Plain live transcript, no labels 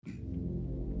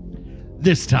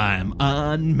This time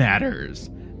on Matters,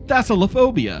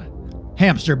 Thalassophobia,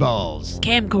 Hamster balls.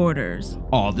 Camcorders.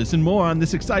 all this and more on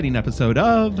this exciting episode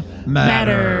of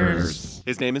Matters.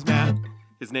 His name is Matt.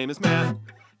 His name is Matt.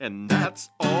 And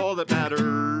that's all that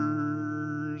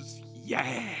matters.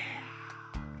 Yeah.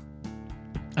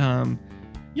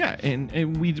 Yeah,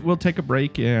 and we'll take a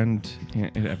break and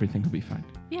everything will be fine.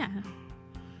 Yeah.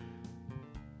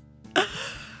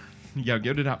 Yeah,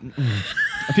 get it out.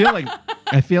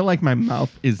 I feel like my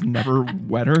mouth is never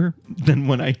wetter than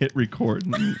when I hit record.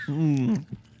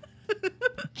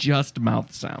 Just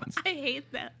mouth sounds. I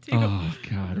hate that too. Oh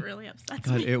God. It really upsets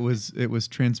God, me. it was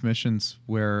transmissions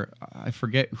where I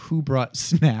forget who brought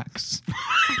snacks.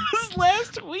 This was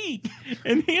last week,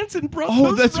 and Hanson brought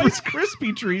Oh, those that's Rice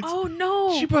Krispie treats. Oh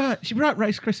no. She brought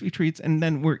Rice Krispie treats, and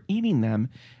then we're eating them,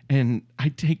 and I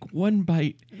take one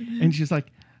bite, and she's like,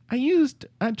 I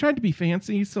tried to be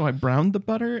fancy, so I browned the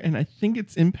butter, and I think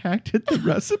it's impacted the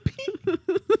recipe.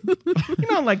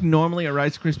 Like normally a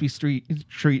Rice Krispie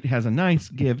treat has a nice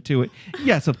give to it.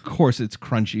 Yes, of course it's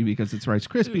crunchy because it's Rice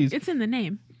Krispies. It's in the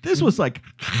name. This was like,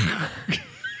 and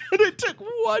I took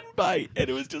one bite, and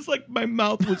it was just like my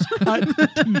mouth was cut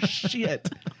to shit.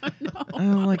 No.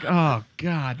 I'm like, oh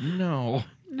God, no.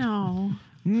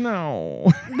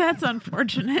 That's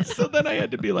unfortunate. So then I had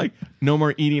to be like, no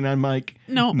more eating on mic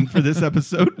No. for this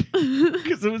episode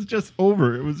because it was just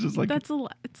over. It was just like, That's a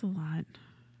lot. It's a lot.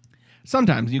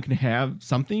 sometimes you can have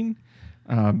something,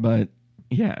 but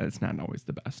yeah, it's not always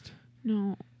the best.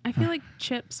 No. I feel like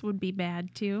chips would be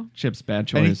bad too. Chips, bad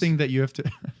choice. Anything that you have to,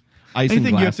 Ice and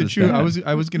anything you have to glasses, chew. bad.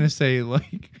 I was gonna say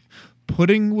like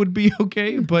pudding would be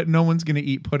okay, but no one's gonna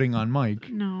eat pudding on mic.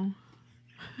 No.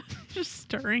 Just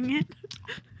stirring it.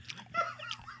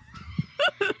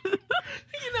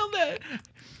 That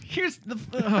here's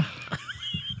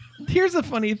the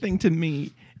funny thing to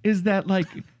me is that like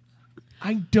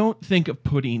I don't think of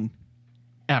pudding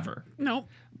ever. Nope.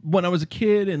 When I was a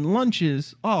kid and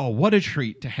lunches, oh, what a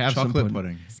treat to have some Chocolate pudding.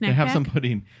 pudding. Snack to have pack? some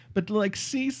pudding. But to like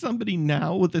see somebody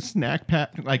now with a snack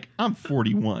pack, like I'm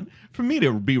 41. For me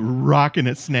to be rocking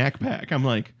a snack pack, I'm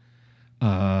like,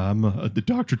 the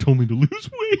doctor told me to lose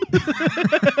weight.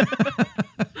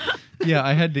 Yeah,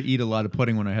 I had to eat a lot of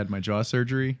pudding when I had my jaw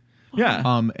surgery.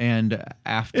 Yeah. And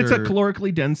after It's a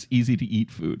calorically dense, easy to eat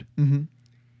food.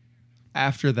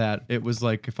 after that, it was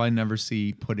like if I never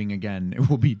see pudding again, it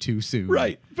will be too soon.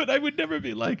 Right. But I would never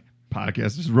be like,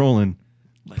 podcast is rolling.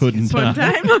 Pudding Fun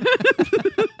time. time.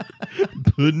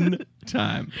 Pudding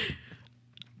time.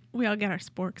 We all get our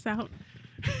sporks out.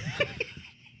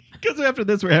 Because after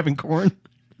this, we're having corn.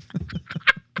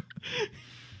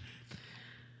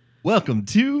 Welcome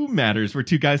to Matters, where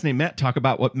two guys named Matt talk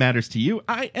about what matters to you.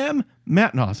 I am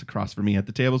Matt Noss. Across from me at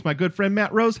the table is my good friend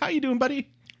Matt Rose. How you doing,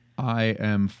 buddy? I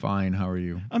am fine. How are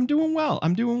you? I'm doing well.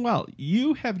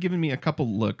 You have given me a couple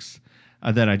looks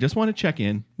that I just want to check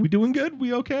in. We doing good?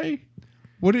 We okay?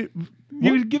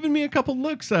 You've given me a couple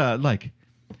looks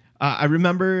I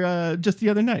remember just the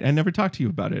other night. I never talked to you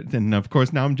about it. And, of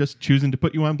course, now I'm just choosing to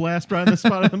put you on blast right on the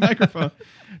spot of the microphone.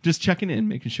 Just checking in,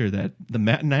 making sure that the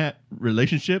Matt and Nat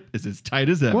relationship is as tight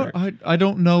as ever. What? I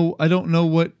don't know. I don't know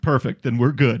what. Perfect. Then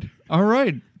we're good. All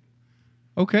right.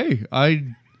 Okay.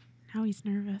 Now he's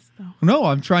nervous though. No,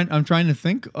 I'm trying to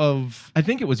think of. I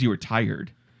think it was you were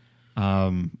tired.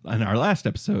 On our last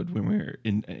episode when we were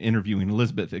interviewing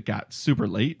Elizabeth, it got super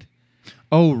late.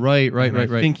 Oh, right. I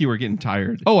think you were getting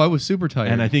tired. Oh, I was super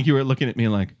tired. And I think you were looking at me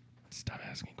like, stop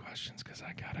asking questions because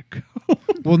I gotta go.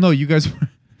 Well, no, you guys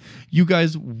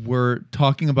were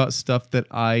talking about stuff that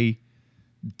I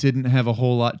didn't have a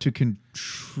whole lot to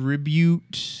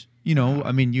contribute. You know,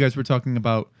 I mean, you guys were talking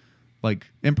about like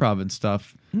improv and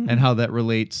stuff and how that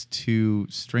relates to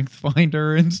Strength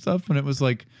Finder and stuff. And it was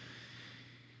like,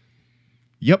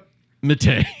 yep.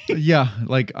 Mate. Yeah.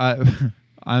 Like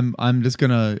I'm just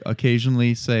gonna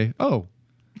occasionally say, oh.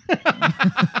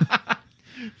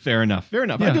 Fair enough. Yeah,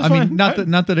 I mean, not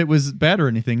that it was bad or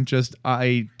anything. Just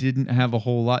I didn't have a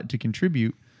whole lot to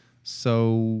contribute.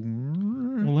 So,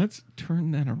 Well, let's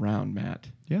turn that around, Matt.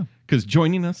 yeah. Because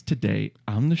joining us today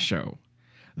on the show,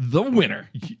 the winner,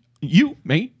 you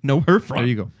may know her from. There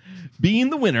you go. Being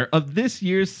the winner of this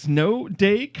year's Snow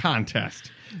Day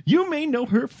contest. You may know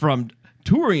her from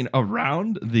touring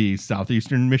around the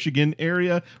southeastern Michigan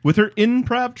area with her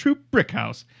improv troupe Brick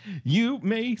House. You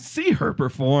may see her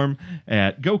perform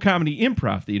at Go Comedy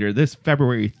Improv Theater this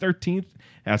February 13th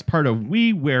as part of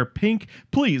We Wear Pink.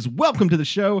 Please welcome to the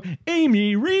show,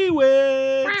 Amy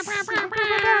Rewitz.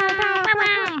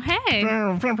 Hey.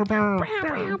 Hi,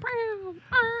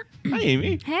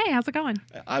 Amy. Hey, how's it going?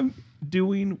 I'm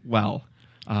doing well.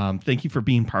 Thank you for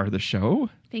being part of the show.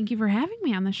 Thank you for having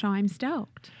me on the show. I'm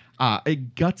stoked. A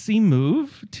gutsy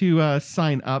move to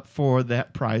sign up for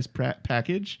that prize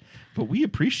package, but we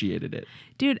appreciated it.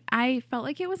 Dude, I felt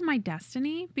like it was my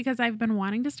destiny because I've been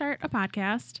wanting to start a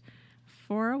podcast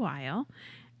for a while.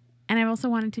 And I've also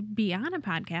wanted to be on a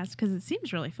podcast because it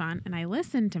seems really fun. And I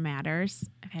listen to Matters.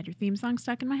 I've had your theme song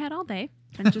stuck in my head all day.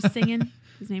 I'm just singing.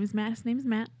 His name is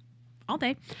Matt. All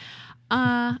day.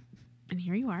 And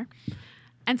here you are.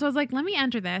 And so I was like, let me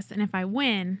enter this. And if I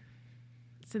win,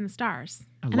 it's in the stars.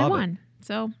 I and love I it. won.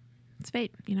 So it's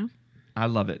fate, you know? I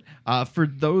love it. For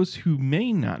those who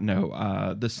may not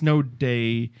know, the Snow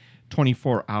Day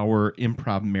 24-hour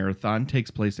improv marathon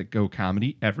takes place at Go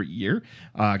Comedy every year.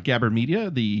 Gabbard Media,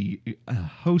 the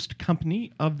host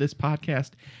company of this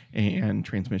podcast and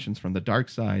Transmissions from the Dark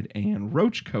Side, and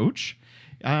Roach Coach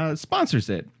sponsors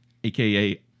it,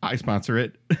 a.k.a. I sponsor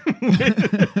it.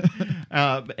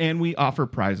 And we offer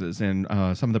prizes. And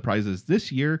some of the prizes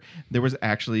this year, there was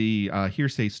actually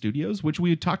Hearsay Studios, which we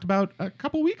had talked about a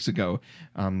couple weeks ago.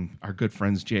 Our good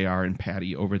friends JR and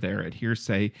Patty over there at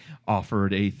Hearsay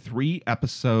offered a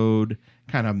 3-episode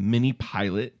kind of mini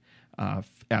pilot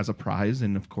as a prize.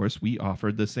 And of course, we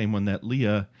offered the same one that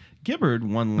Leah Gibbard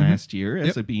won last year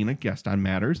as being a guest on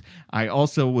Matters. I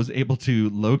also was able to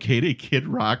locate a Kid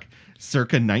Rock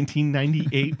circa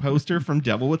 1998 poster from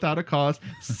Devil Without a Cause,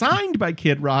 signed by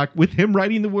Kid Rock, with him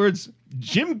writing the words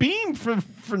Jim Beam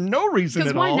for no reason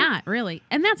Because at why all. not, really?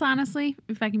 And that's honestly,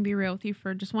 if I can be real with you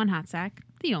for just one hot sec,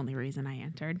 the only reason I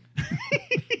entered.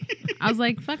 I was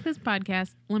like, fuck this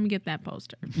podcast. Let me get that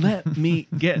poster. Let me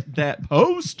get that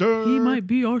poster. He might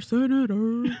be our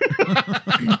senator.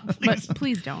 But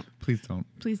please don't. Please don't.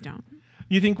 Please don't.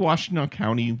 You think Washington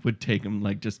County would take him,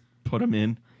 like, just put him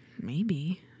in?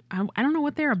 Maybe. I don't know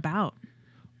what they're about.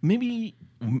 Maybe,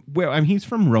 well, I mean, he's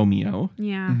from Romeo,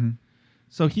 Yeah.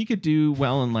 so he could do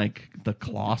well in, like, the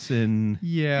Clawson.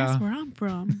 Yeah. That's where I'm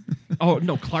from. Oh,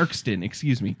 no, Clarkston.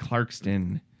 Excuse me,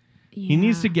 Clarkston. He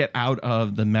needs to get out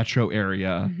of the metro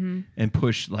area and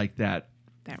push, like, that.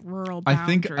 that rural I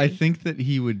boundary. think that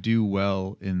he would do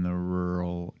well in the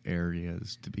rural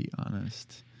areas, to be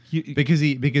honest, because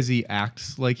he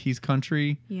acts like he's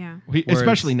country. Yeah.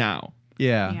 Especially now.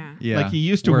 Yeah, Yeah. Like, he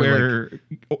used to Where,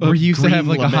 wear he used to have green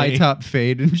like a lame. high top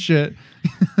fade and shit.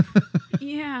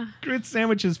 Yeah. Grits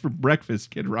sandwiches for breakfast,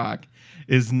 Kid Rock,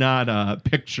 is not a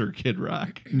picture Kid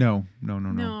Rock. No.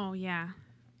 No, yeah.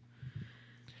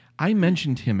 I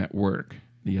mentioned him at work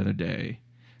the other day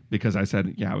because I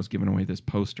said, I was giving away this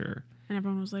poster. And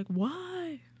everyone was like,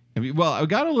 why? I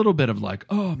got a little bit of like,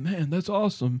 oh man, that's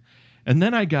awesome. And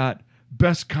then I got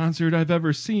best concert I've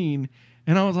ever seen.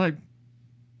 And I was like,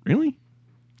 really?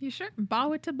 You sure?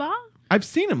 Bow it to bow? I've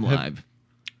seen him live.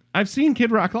 I've seen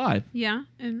Kid Rock live. Yeah.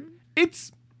 And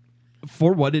It's,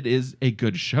 for what it is, a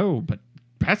good show, but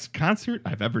best concert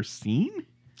I've ever seen?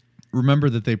 Remember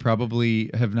that they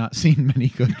probably have not seen many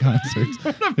good concerts.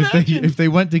 if they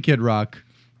went to Kid Rock,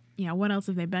 yeah, what else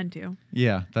have they been to?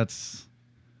 yeah, that's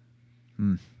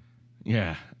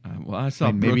Yeah. I saw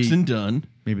And maybe- Brooks and Dunn.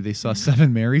 maybe they saw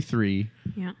Seven Mary 3.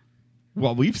 Yeah.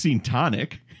 Well, we've seen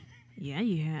Tonic. Yeah,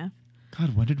 you have.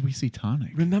 God, when did we see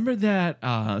Tonic? Remember that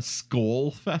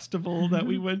Skull Festival that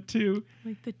we went to?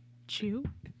 Like the chew?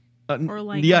 Or Or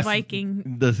like the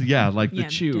Viking? The Yeah,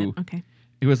 chew. Okay.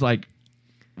 It was like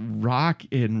rock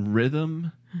and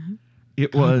rhythm.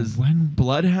 It God, was when-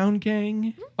 Bloodhound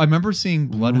Gang, I remember seeing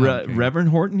Bloodhound Gang. Reverend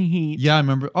Horton Heat. Yeah, I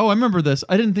remember. Oh, I remember this.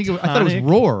 I didn't think it was, I thought it was Tonic.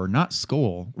 Roar, not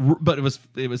Skull. But it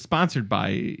was sponsored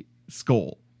by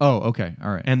Skull, Oh, okay.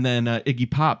 All right. and then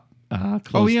Iggy Pop closed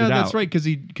Oh yeah, it that's out. right. Because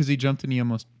he jumped and he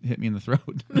almost hit me in the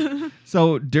throat.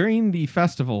 So during the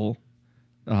festival,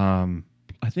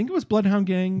 I think it was Bloodhound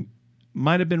Gang,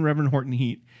 might have been Reverend Horton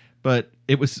Heat, but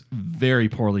it was very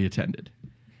poorly attended,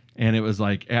 and it was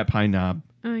like at Pine Knob.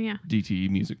 Oh, yeah. DTE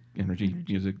Music Energy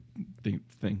Music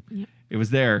thing. Yep. It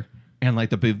was there, and like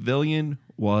the pavilion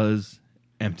was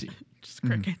empty, Just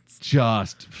crickets.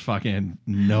 just fucking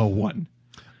no one.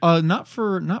 Not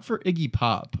for Iggy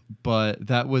Pop, but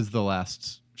that was the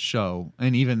last show,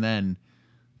 and even then,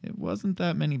 it wasn't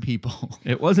that many people.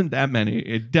 It wasn't that many.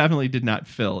 It definitely did not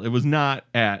fill. It was not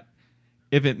at.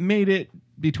 If it made it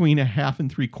between a half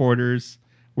and 3/4,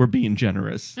 we're being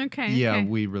generous. Okay. Yeah, okay.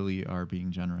 we really are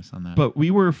being generous on that. But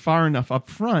we were far enough up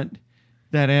front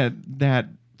that at that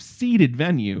seated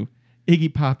venue,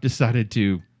 Iggy Pop decided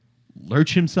to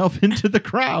lurch himself into the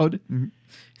crowd,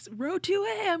 It's row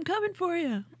 2A, I'm coming for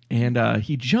you. and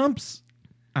he jumps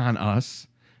on us,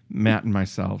 Matt and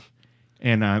myself,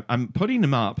 and I'm putting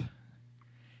him up,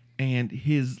 and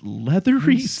his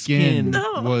leathery skin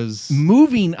No. was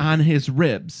moving on his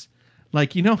ribs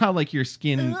Like, you know how like your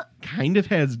skin kind of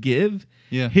has give?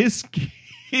 Yeah. His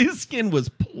skin was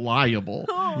pliable.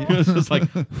 Oh. It was just like,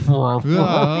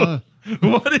 Ah.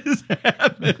 what is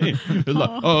happening? It's like,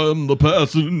 I'm the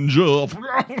passenger.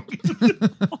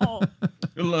 Oh.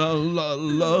 La la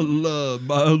la la,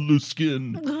 my loose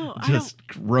skin. Oh, Just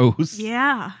gross.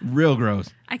 Yeah. Real gross.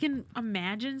 I can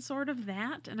imagine sort of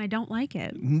that, and I don't like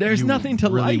it. There's You nothing to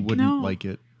really like. wouldn't No. like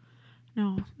it.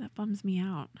 No, that bums me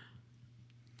out.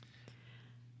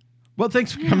 Well,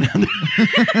 thanks for coming on.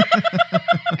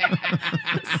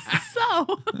 So,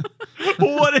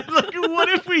 What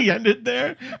if we ended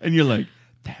there and you're like,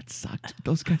 that sucked.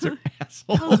 Those guys are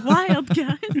assholes. those wild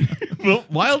guys. Well,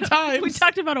 wild times. We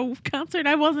talked about a concert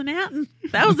I wasn't at, and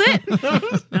that was it.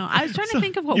 No, I was trying to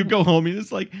think of what. You go home and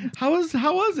it's like, how was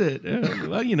it?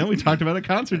 Well, we talked about a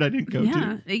concert I didn't go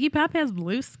Yeah, to. Iggy Pop has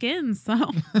blue skin,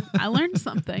 so I learned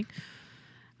something.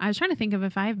 I was trying to think of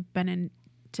if I've been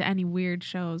into any weird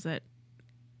shows at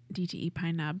DTE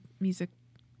Pine Knob Music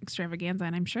Extravaganza,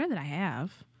 and I'm sure that I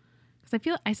have.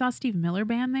 Because I saw Steve Miller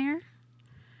Band there.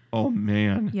 Oh,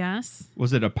 man. Yes,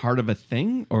 Was it a part of a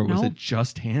thing or was Nope. it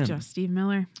just him? just Steve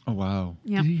Miller. Oh wow.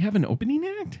 Yeah, Did he have an opening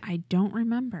act? I don't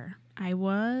remember. I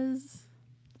was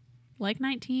like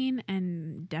 19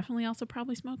 and definitely also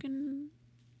probably smoking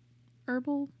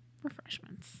herbal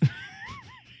refreshments.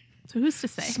 So who's to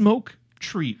say? Smoke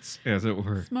treats, as it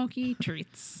were. Smoky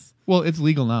treats. Well, it's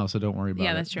legal now, so don't worry about it.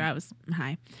 Yeah, that's true. I was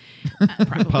high.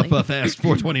 Probably. Puff, puff, fast,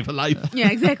 420 for life. Yeah,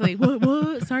 exactly.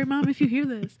 What? Sorry, Mom, if you hear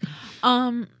this.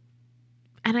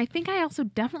 And I think I also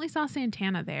definitely saw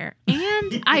Santana there.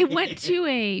 And I went to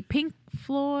a Pink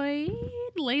Floyd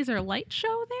laser light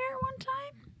show there one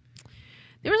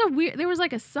time. There was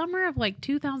like a summer of like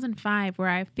 2005 where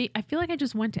I feel like I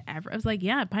just went to I was like,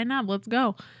 yeah, Pine Knob, let's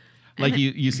go. Like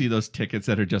you see those tickets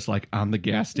that are just like on the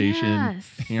gas station.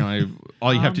 Yes.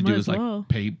 All you have to Might do as is like well.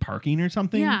 pay parking or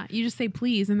something. Yeah, you just say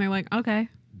please, and they're like, okay.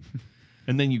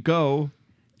 And then you go,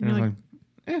 and You're it's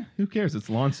like, who cares? It's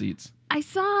lawn seats. I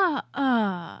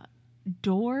saw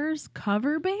Doors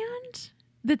cover band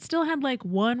that still had like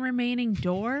one remaining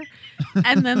door,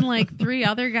 and then like three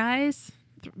other guys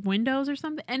windows or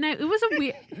something. And it was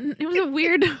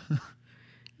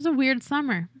a weird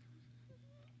summer.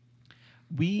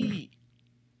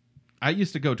 I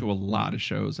used to go to a lot of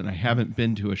shows, and I haven't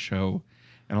been to a show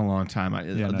in a long time.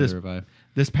 Neither have I.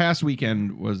 This past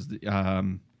weekend was,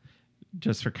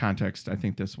 just for context, I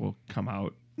think this will come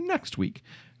out next week,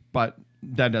 but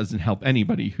that doesn't help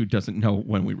anybody who doesn't know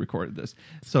when we recorded this.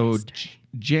 So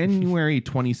January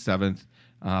 27th,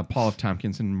 Paul F.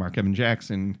 Tompkins and Mark Evan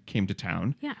Jackson came to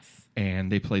town. Yes.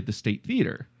 And they played the State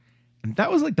Theater. And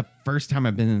that was like the first time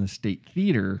I've been in the State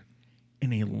Theater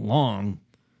in a long,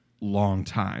 long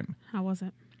time. How was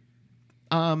it?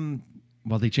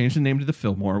 Well, they changed the name to the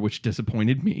Fillmore, which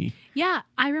disappointed me. Yeah,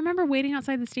 I remember waiting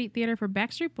outside the State Theater for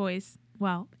Backstreet Boys.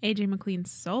 Well, AJ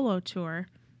McLean's solo tour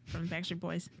from Backstreet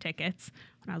Boys tickets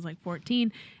when I was like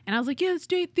 14. And I was like, yeah, the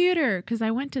State Theater. Because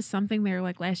I went to something there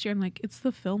like last year. I'm like, it's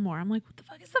the Fillmore. I'm like, what the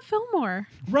fuck is the Fillmore?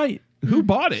 Right. Who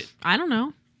bought it? I don't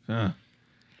know.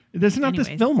 That's not this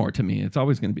Anyways. Fillmore to me. It's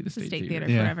always going to be the It's the State State Theater.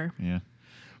 Theater forever. Yeah.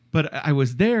 But I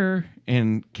was there,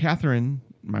 and Catherine,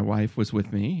 my wife, was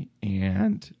with me,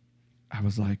 and I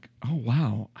was like, oh,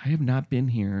 wow, I have not been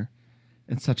here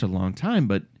in such a long time.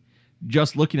 But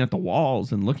just looking at the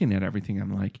walls and looking at everything,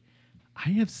 I'm like, I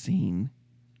have seen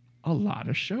a lot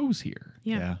of shows here.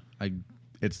 Yeah.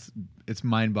 It's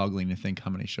mind-boggling to think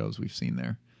how many shows we've seen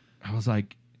there, I was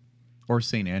like, or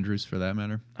St. Andrews for that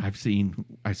matter. I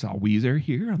saw Weezer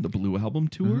here on the Blue Album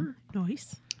tour.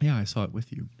 Nice. Yeah, I saw it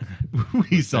with you.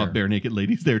 We saw There. Bare Naked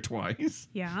Ladies there twice.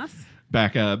 Yes.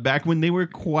 Back when they were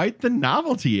quite the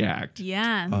novelty act.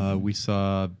 Yes. We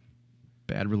saw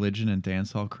Bad Religion and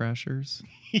Dance Hall Crashers.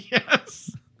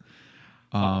 Yes.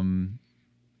 Um,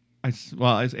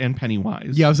 And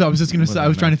Pennywise. yeah, I was just gonna Was say. I on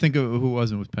was trying that. to think of who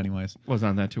wasn't with Pennywise. Was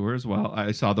on that tour as well.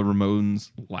 I saw the Ramones'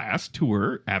 last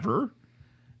tour ever.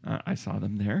 I saw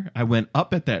them there. I went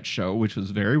up at that show, which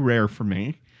was very rare for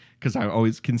me because I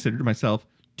always considered myself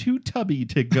too tubby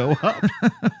to go up.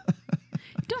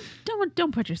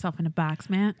 Don't put yourself in a box,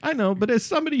 man. I know, but as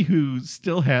somebody who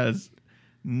still has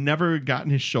never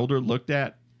gotten his shoulder looked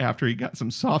at after he got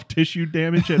some soft tissue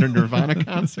damage at a Nirvana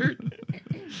concert,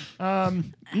 I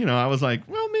was like,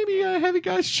 well, maybe heavy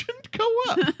guys shouldn't go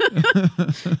up.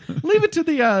 Leave it to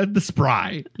the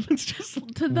spry. Let's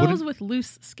just To those with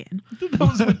loose skin. to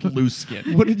those with loose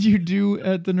skin. What did you do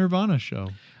at the Nirvana show?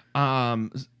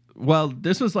 Well,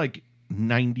 this was like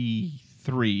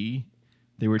 93.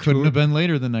 They were Couldn't have been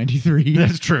later than 93.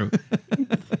 That's true.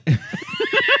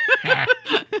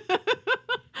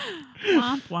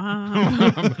 Womp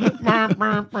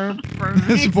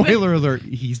womp. Spoiler alert,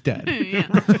 he's dead. Yeah.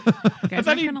 I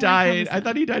thought he died. I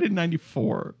thought he died in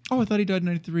 94. Oh, I thought he died in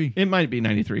 93. It might be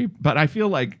 93, but I feel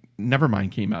like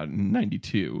Nevermind came out in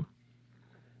 92.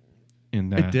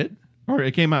 It did? Or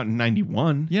it came out in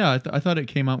 91. Yeah, I thought it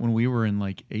came out when we were in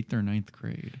like 8th or 9th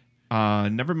grade.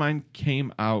 Nevermind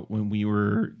came out when we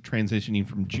were transitioning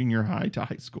from junior high to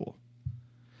high school.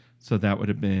 So that would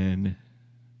have been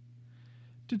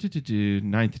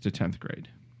 9th to 10th grade.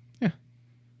 Yeah.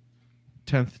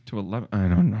 10th to 11th. I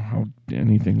don't know how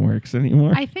anything works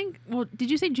anymore. I think, well, did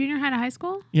you say junior high to high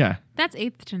school? Yeah. That's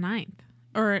 8th to 9th.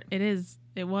 Or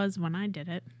it was when I did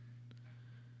it.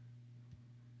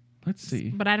 Let's see.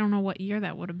 But I don't know what year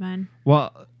that would have been.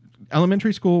 Well,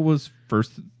 elementary school was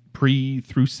first pre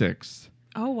through 6th.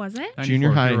 Oh, was it? 94,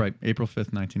 Junior high. You're right. April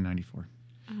 5th, 1994.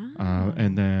 Oh.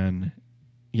 And then,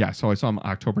 yeah, so I saw him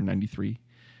October 93.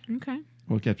 Okay.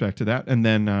 We'll get back to that. And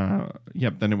then,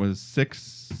 then it was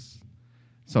 6.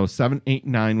 So 7, 8,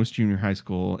 9 was junior high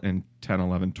school, and 10,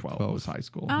 11, 12 was high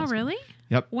school. Oh, really?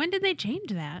 Yep. When did they change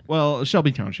that? Well,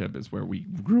 Shelby Township is where we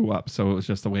grew up, so it was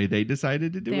just the way they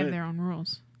decided to do They have it. their own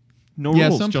rules. No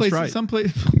rules, some just places,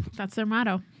 right. That's their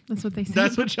motto. That's what they say.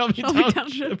 That's what Shelby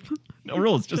Township. No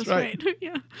rules, just right.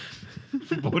 Yeah.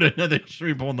 Put another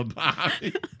shrimp on the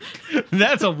body.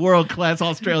 That's a world-class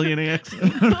Australian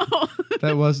accent.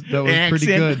 That was pretty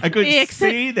good. I couldn't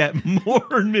Accent. say that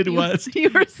more Midwest. You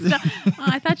were stuck. Oh,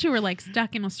 I thought you were like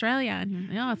stuck in Australia. And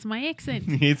you're like, oh, it's my accent.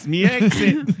 It's me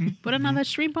accent. Put another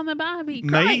shrimp on the barbie.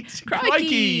 Mate,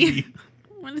 crikey.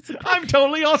 What is it? I'm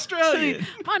totally Australian.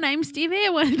 My name's Steve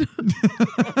Irwin.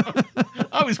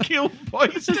 I was killed by a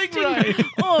stingray.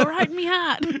 Oh, right in me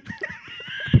heart.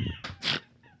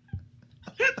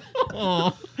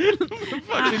 Oh,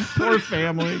 fucking poor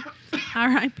family.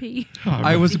 R.I.P.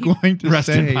 I was going to Rest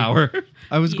say in power.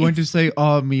 I was going to say,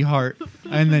 "Oh, me heart,"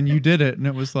 and then you did it, and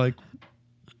it was like,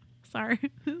 Sorry.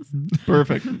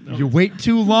 Perfect. you wait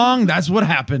too long. That's what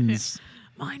happens.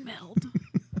 Mind meld.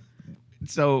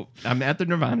 So I'm at the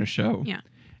Nirvana show. Yeah.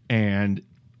 And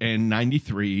in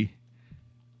 93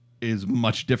 is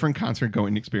much different concert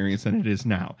going experience than it is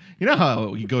now. You know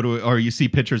how you go to or you see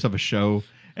pictures of a show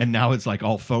and now it's like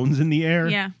all phones in the air?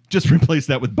 Yeah. Just replace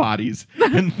that with bodies.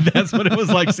 And that's what it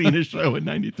was like seeing a show in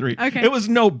 93. Okay. It was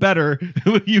no better.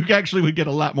 You actually would get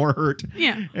a lot more hurt.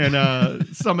 Yeah. And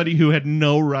somebody who had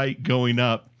no right going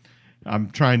up, I'm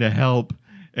trying to help.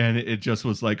 And it just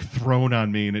was like thrown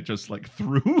on me and it just like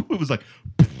threw. It was like,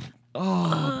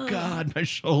 oh, God, my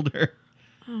shoulder.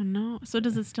 Oh, no. So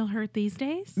does it still hurt these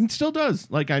days? It still does.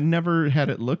 Like I never had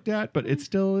it looked at, but it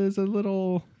still is a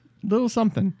little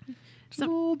something. It's a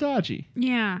little dodgy.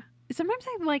 Yeah. Sometimes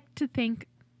I like to think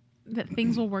that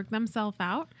things will work themselves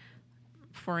out.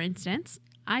 For instance,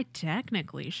 I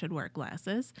technically should wear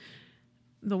glasses.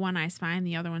 The one eye's fine.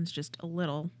 The other one's just a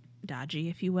little dodgy,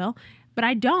 if you will. But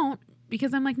I don't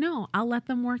because I'm like, no, I'll let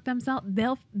them work themselves.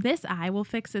 This eye will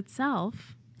fix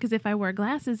itself. Because if I wear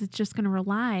glasses, it's just going to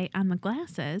rely on the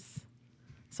glasses.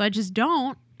 So I just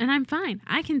don't, and I'm fine.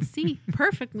 I can see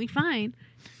perfectly fine.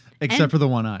 Except for the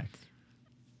one eye.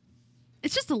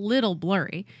 It's just a little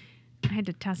blurry. I had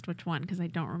to test which one because I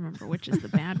don't remember which is the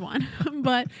bad one.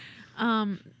 But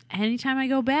anytime I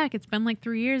go back, it's been like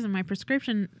 3 years and my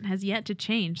prescription has yet to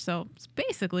change. So it's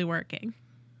basically working.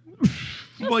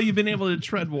 Well, you've been able to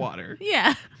tread water.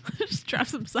 Yeah. Just drop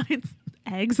some science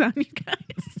eggs on you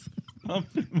guys.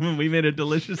 We made a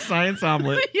delicious science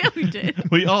omelet. Yeah, we did.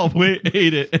 We all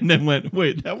ate it and then went,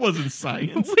 wait, that wasn't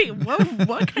science. Wait,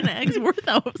 what kind of eggs were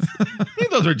those? I think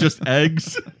those are just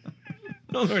eggs.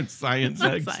 Those aren't science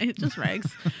Not eggs. science, just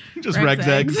regs. Just Regs Regs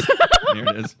eggs. There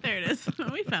it is. There it is.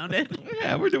 We found it.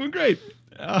 Yeah, we're doing great.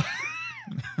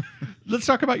 Let's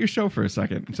talk about your show for a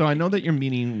second. So I know that you're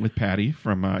meeting with Patty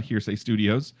from Hearsay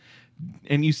Studios,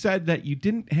 and you said that you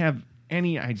didn't have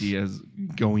any ideas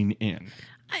going in.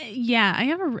 Yeah, I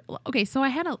have okay. So I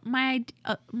had my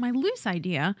loose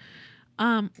idea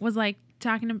was like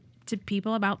talking to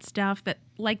people about stuff that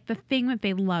like the thing that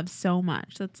they love so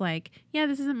much. That's like, yeah,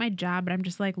 this isn't my job, but I'm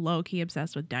just like low key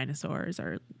obsessed with dinosaurs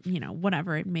or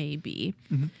whatever it may be.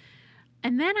 Mm-hmm.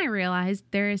 And then I realized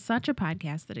there is such a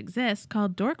podcast that exists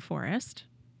called Dork Forest,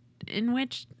 in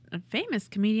which a famous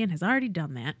comedian has already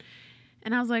done that.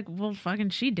 And I was like, well,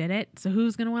 fucking she did it. So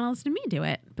who's going to want to listen to me do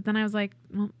it? But then I was like,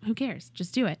 well, who cares?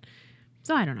 Just do it.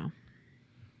 So I don't know.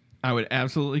 I would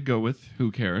absolutely go with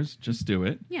who cares? Just do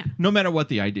it. Yeah. No matter what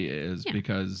the idea is, Yeah.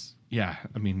 because, yeah,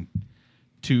 I mean,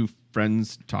 two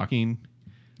friends talking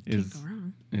is, Can't go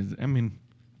wrong.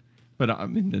 but I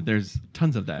mean, there's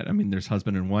tons of that. I mean, there's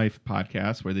husband and wife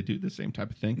podcasts where they do the same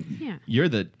type of thing. Yeah. You're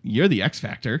the X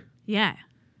Factor. Yeah.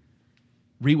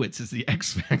 Rewitz is the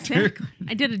X Factor. Exactly.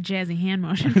 I did a jazzy hand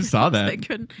motion. I saw for those that.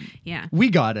 couldn't. Yeah. We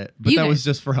got it, but You that guys- was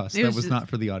just for us. it That was was just- not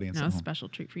for the audience No, at home. special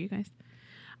treat for you guys.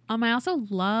 I also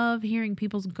love hearing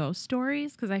people's ghost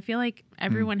stories because I feel like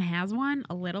everyone has one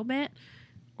a little bit,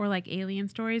 or like alien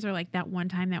stories, or like that one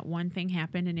time that one thing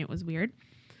happened and it was weird.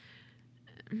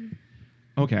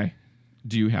 Okay.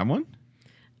 Do you have one?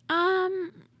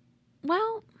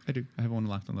 Well, I do. I have one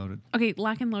locked and loaded. okay,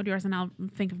 lock and load yours and I'll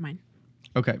think of mine.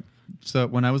 Okay. So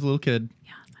when I was a little kid,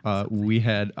 Yeah, that was so we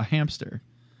had a hamster,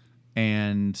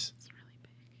 and it's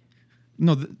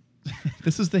really big. no,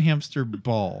 this is the hamster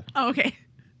ball Oh, okay.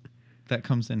 that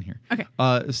comes in here. Okay.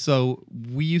 So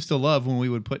we used to love when we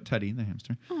would put Teddy, the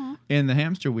hamster, Aw. in the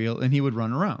hamster wheel, and he would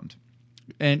run around.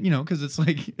 And because it's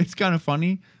like it's kind of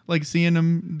funny, like seeing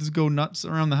him just go nuts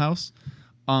around the house.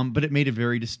 But it made a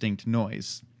very distinct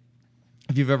noise.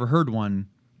 If you've ever heard one,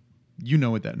 you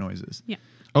know what that noise is. Yeah.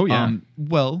 Oh, yeah.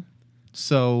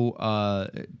 So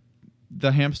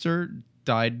the hamster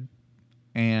died,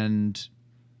 and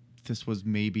this was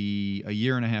maybe a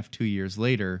year and a half, 2 years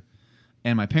later,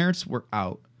 and my parents were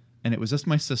out, and it was just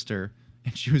my sister,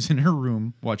 and she was in her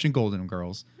room watching Golden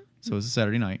Girls. So it was a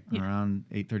Saturday night Yeah. around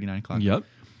 8:30, 9 o'clock. Yep.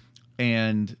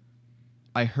 And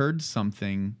I heard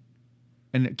something,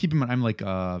 and keep in mind, I'm like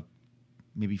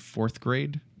maybe 4th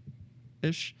grade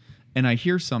ish, and I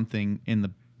hear something in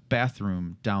the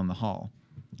bathroom down the hall,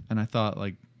 and I thought,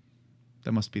 like,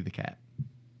 that must be the cat.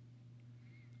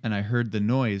 And I heard the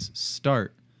noise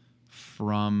start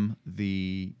from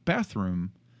the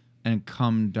bathroom and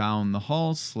come down the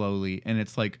hall slowly, and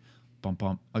it's like bump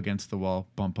bump against the wall,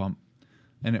 bump bump,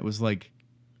 and it was like,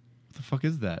 what the fuck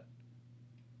is that?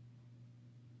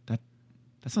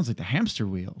 That sounds like the hamster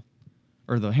wheel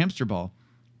or the hamster ball.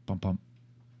 Bump, bump,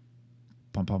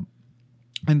 bump, bump.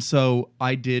 And so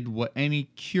I did what any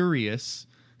curious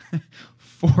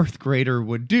 4th grader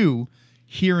would do,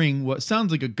 hearing what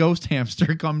sounds like a ghost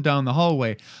hamster come down the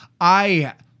hallway.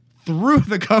 I threw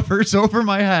the covers over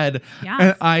my head Yes.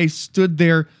 and I stood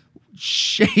there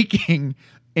shaking,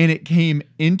 and it came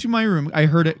into my room. I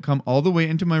heard it come all the way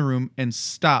into my room and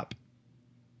stop.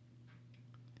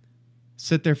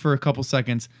 Sit there for a couple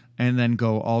seconds and then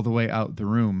go all the way out the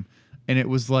room. And it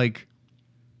was like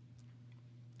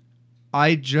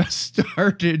I just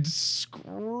started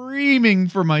screaming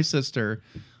for my sister.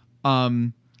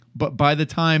 But by the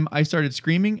time I started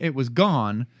screaming, it was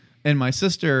gone. And my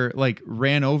sister like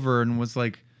ran over and was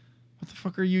like, what the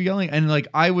fuck are you yelling? And like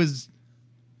I was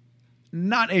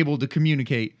not able to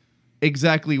communicate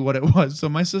exactly what it was. So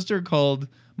my sister called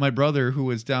my brother, who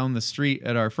was down the street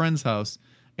at our friend's house.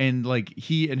 And like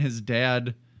he and his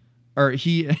dad, or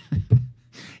he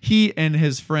and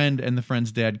his friend and the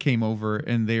friend's dad came over,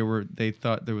 and they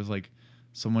thought there was like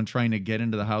someone trying to get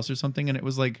into the house or something. And it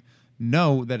was like,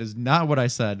 no, that is not what I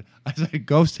said. I said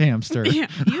ghost hamster. Yeah,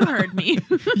 you heard me.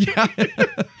 Yeah.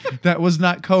 That was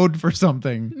not code for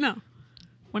something. No.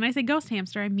 When I say ghost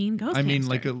hamster, I mean ghost I mean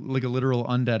hamster. like a literal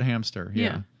undead hamster. Yeah.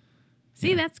 Yeah.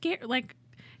 See, that's scary. Like,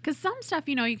 because some stuff,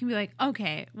 you can be like,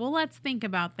 okay, well, let's think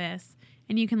about this.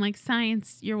 And you can like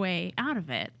science your way out of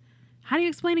it. How do you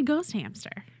explain a ghost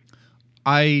hamster?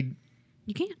 I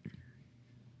You can't.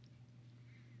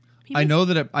 know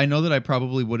that I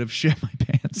probably would have shit my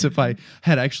pants if I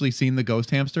had actually seen the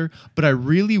ghost hamster, but I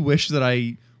really wish that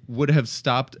I would have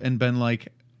stopped and been like,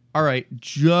 all right,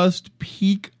 just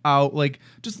peek out, like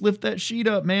just lift that sheet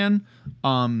up, man.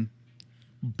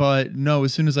 But no,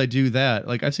 as soon as I do that,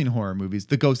 like I've seen horror movies,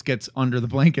 the ghost gets under the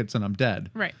blankets and I'm dead.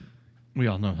 Right. We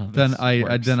all know how this Then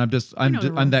works. I'm know the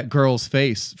I'm rules. that girl's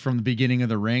face from the beginning of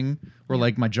The Ring, where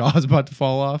like my jaw's about to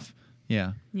fall off.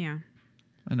 Yeah, Yeah.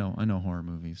 I know horror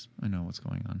movies. I know what's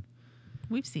going on.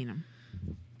 We've seen them.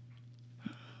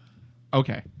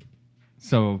 Okay.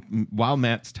 So while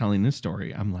Matt's telling this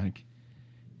story, I'm like,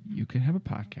 you could have a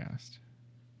podcast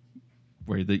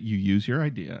where you use your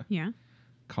idea, Yeah.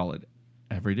 call it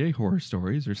Everyday Horror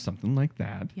Stories or something like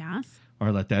that, Yes.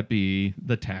 or let that be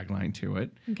the tagline to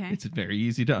it. Okay. It's very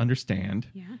easy to understand.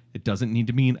 Yeah. It doesn't need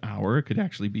to be an hour. It could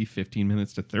actually be 15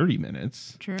 minutes to 30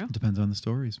 minutes. True. Depends on the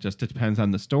stories. Just depends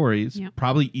on the stories. Yep.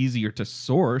 Probably easier to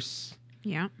source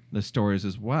Yeah. the stories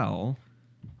as well.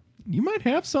 You might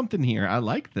have something here. I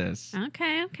like this.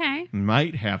 Okay. Okay.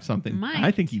 Might have something. Might. I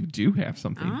think you do have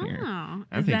something here. Oh.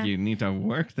 I is think that you need to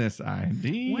work this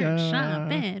idea.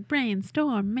 workshop it,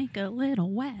 brainstorm, make a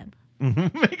little web.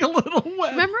 Make a little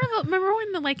web. Remember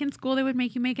when like in school they would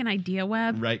make you make an idea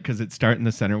web? Right, because it start in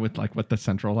the center with like what the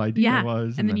central idea Yeah.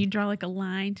 was. And then you draw like a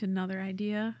line to another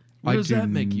idea. What does I that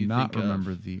do make you not think of?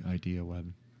 remember the idea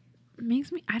web. It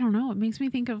makes me, I don't know. It makes me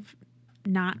think of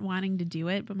not wanting to do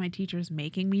it, but my teacher's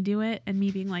making me do it, and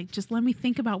me being like, just let me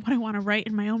think about what I want to write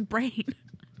in my own brain.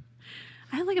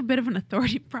 I had like a bit of an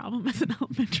authority problem as an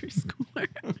elementary schooler.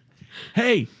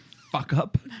 Hey, fuck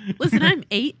up. Listen, I'm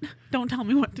 8. Don't tell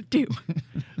me what to do.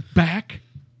 Back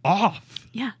off.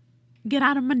 Yeah. Get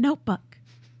out of my notebook.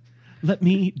 Let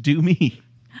me do me.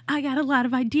 I got a lot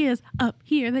of ideas up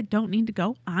here that don't need to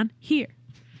go on here.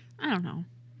 I don't know.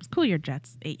 It's cool your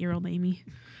jets, 8-year-old Amy.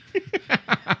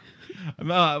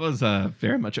 Well, I was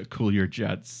very much a Cool Your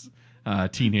Jets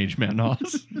teenage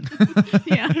Manos.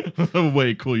 Yeah.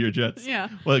 Way Cool Your Jets. Yeah.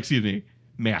 Well, excuse me,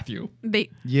 Matthew.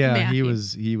 Yeah, Matthew.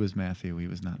 he was Matthew. He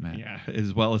was not Matt. Yeah,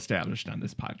 is well established on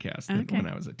this podcast. That Okay. when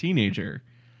I was a teenager,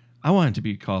 I wanted to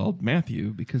be called Matthew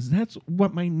because that's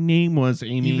what my name was,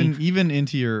 Amy. Even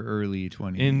into your early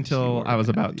 20s. until I was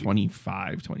about Matthew.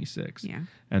 25, 26. Yeah.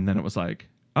 And then it was like,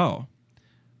 oh,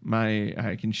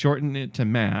 I can shorten it to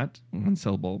Matt, 1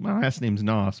 syllable. My last name's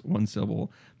Noss, 1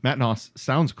 syllable. Matt Noss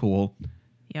sounds cool.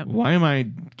 Yep. Why am I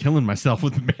killing myself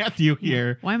with Matthew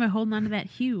here? Why am I holding on to that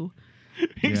hue?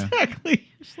 Exactly.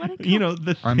 Just let it go. You know,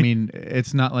 the I mean,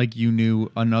 it's not like you knew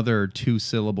another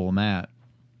 2-syllable Matt.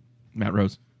 Matt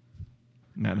Rose.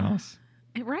 Matt Noss.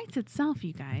 It writes itself,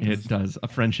 you guys. It does. A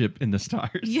friendship in the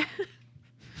stars. Yeah.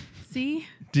 See?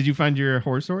 Did you find your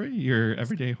horror story? Your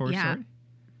everyday horror Yeah. story?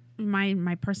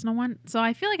 My personal one. So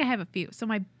I feel like I have a few. So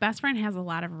my best friend has a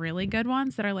lot of really good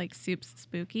ones that are like soups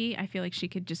spooky. I feel like she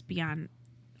could just be on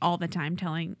all the time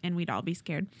telling, and we'd all be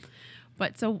scared.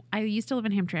 But so I used to live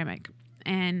in Hamtramck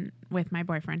and with my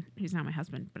boyfriend, who's not my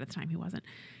husband, but at the time he wasn't.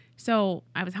 So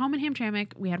I was home in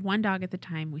Hamtramck. We had 1 dog at the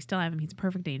time. We still have him. He's a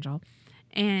perfect angel.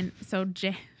 And so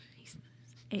Jay, he's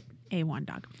A1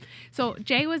 dog. So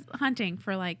Jay was hunting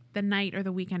for like the night or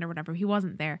the weekend or whatever. He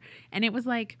wasn't there. And it was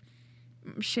like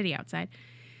shitty outside.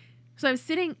 So I was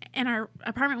sitting, and our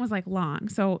apartment was like long.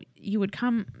 So you would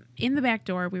come in the back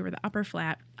door. We were the upper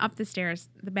flat, up the stairs.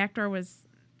 The back door was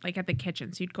like at the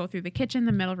kitchen. So you'd go through the kitchen,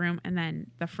 the middle room, and then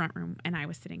the front room. And I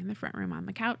was sitting in the front room on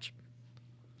the couch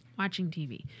watching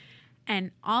TV.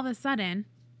 And all of a sudden,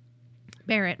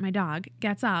 Barrett, my dog,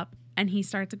 gets up and he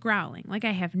starts growling. Like,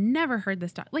 I have never heard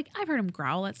this dog. Like, I've heard him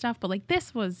growl at stuff, but like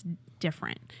this was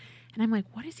different. And I'm like,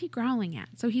 what is he growling at?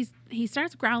 So he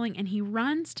starts growling, and he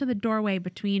runs to the doorway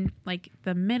between like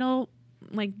the middle,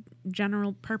 like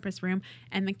general purpose room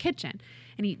and the kitchen.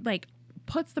 And he like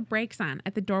puts the brakes on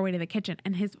at the doorway to the kitchen,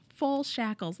 and his full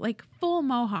shackles, like full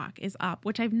mohawk is up,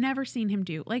 which I've never seen him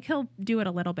do. Like, he'll do it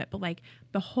a little bit, but like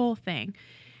the whole thing.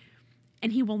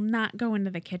 And he will not go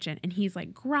into the kitchen. And he's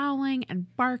like growling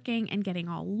and barking and getting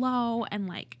all low and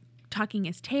like tucking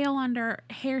his tail under,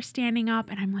 hair standing up.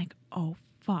 And I'm like, oh,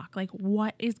 fuck. Like,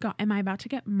 what is am I about to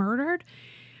get murdered?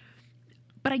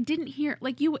 But I didn't hear,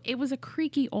 like, it was a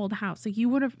creaky old house. Like,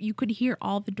 you could hear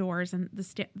all the doors, and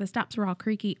the steps were all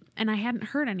creaky. And I hadn't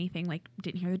heard anything. Like,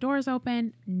 didn't hear the doors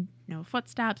open, no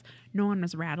footsteps. No one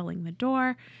was rattling the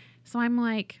door. So I'm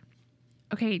like,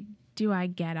 okay, do I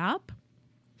get up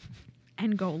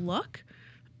and go look?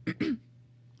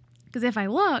 Because if I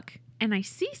look and I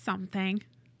see something,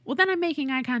 well, then I'm making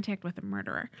eye contact with a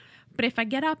murderer. But if I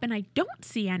get up and I don't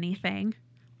see anything,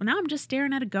 well, now I'm just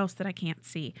staring at a ghost that I can't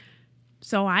see.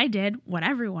 So I did what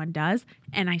everyone does,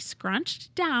 and I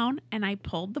scrunched down and I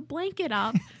pulled the blanket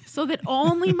up so that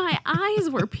only my eyes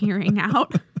were peering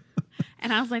out.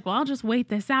 And I was like, well, I'll just wait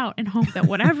this out and hope that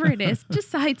whatever it is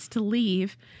decides to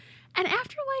leave. And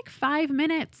after like 5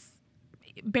 minutes,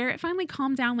 Barrett finally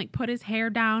calmed down, like put his hair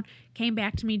down, came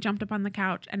back to me, jumped up on the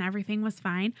couch, and everything was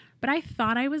fine. But I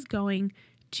thought I was going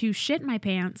to shit my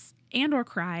pants and or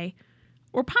cry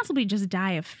or possibly just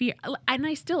die of fear. And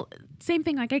I still, same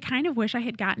thing, like I kind of wish I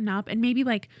had gotten up and maybe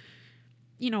like,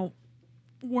 you know,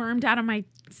 wormed out of my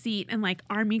seat and like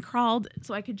army crawled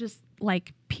so I could just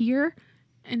like peer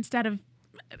instead of,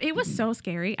 it was so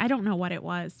scary. I don't know what it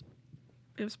was.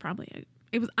 It was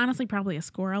honestly probably a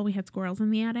squirrel. We had squirrels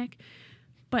in the attic.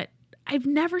 But I've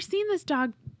never seen this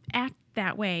dog act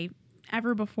that way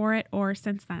ever before it or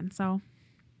since then. So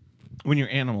When your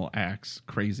animal acts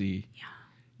crazy,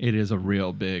 it is a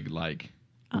real big, like,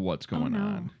 what's going no.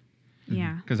 on?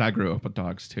 yeah. Because I grew up with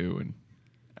dogs too, and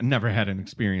I never had an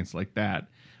experience like that.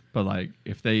 But like,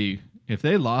 if they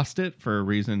lost it for a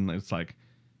reason, it's like,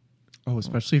 Oh,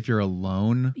 especially if you're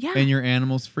alone Yeah. and your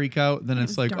animals freak out, then It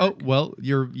it's was like, dark. oh, well,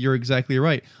 you're exactly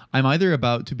right. I'm either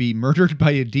about to be murdered by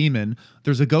a demon,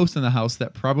 there's a ghost in the house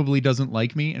that probably doesn't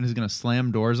like me and is going to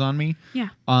slam doors on me. Yeah.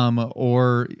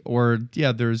 Or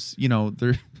yeah, there's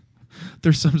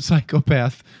there's some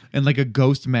psychopath in like a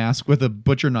ghost mask with a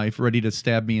butcher knife ready to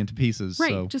stab me into pieces. Right.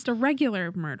 So Just a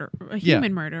regular murder, a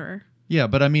human murderer. yeah,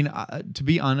 but I mean, to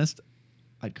be honest,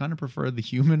 I'd kind of prefer the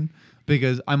human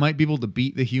because I might be able to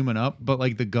beat the human up, but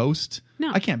like the ghost,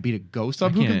 No. I can't beat a ghost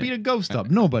up. Who can can't. beat a ghost up?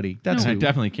 Nobody. That's I who.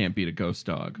 definitely can't beat a ghost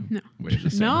dog. No. Wave the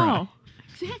samurai. No,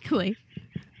 exactly.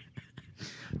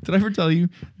 Did I ever tell you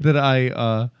that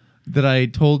I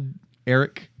told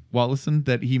Eric Wallison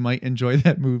that he might enjoy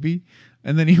that movie,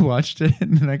 and then he watched it,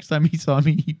 and the next time he saw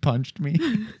me, he punched me.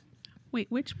 Wait,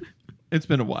 which? It's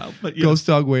been a while, but yes. Ghost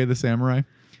Dog Way of the Samurai.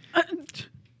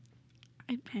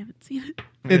 I haven't seen it.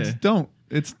 It's don't.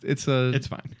 It's It's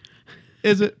fine.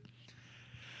 Is it?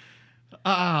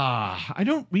 I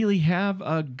don't really have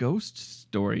a ghost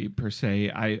story per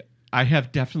se. I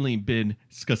have definitely been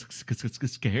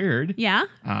scared. Yeah.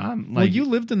 Well, you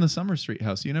lived in the Summer Street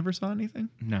house. You never saw anything?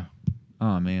 no,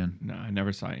 Oh man. I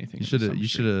never saw anything.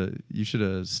 You should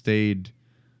have stayed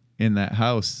in that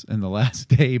house in the last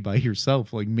day by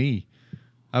yourself like me.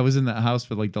 I was in that house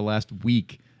for like the last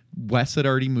week. Wes had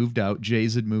already moved out.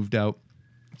 Jays had moved out.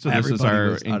 So this is Everybody our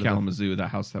was in out of the- Kalamazoo, the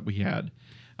house that we had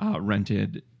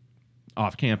rented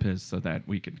off campus so that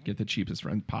we could get the cheapest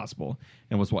rent possible.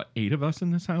 And it was 8 of us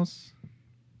in this house?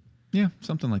 Yeah,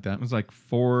 something like that. It was like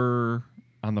 4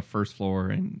 on the first floor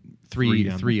and Three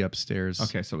on upstairs.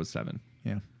 Okay, so it was 7.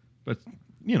 Yeah. But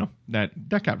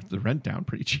that got the rent down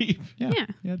pretty cheap. Yeah. Yeah.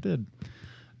 Yeah, it did.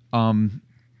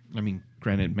 I mean,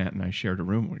 granted, Matt and I shared a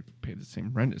room. We paid the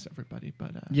same rent as everybody,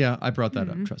 but Yeah, I brought that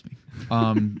up, trust me.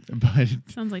 But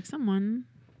Sounds like someone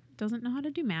doesn't know how to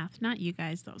do math. Not you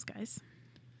guys, those guys.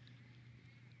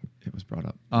 it was brought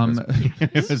up.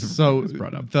 it was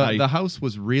brought up. The house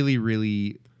was really,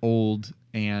 really old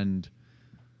and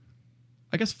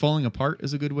I guess falling apart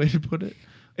is a good way to put it.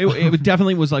 It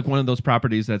definitely was like one of those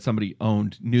properties that somebody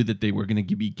owned, knew that they were going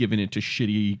to be giving it to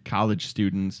shitty college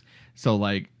students. So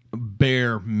like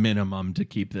bare minimum to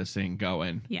keep this thing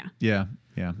going. Yeah. Yeah,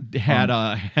 yeah. Had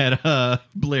a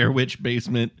Blair Witch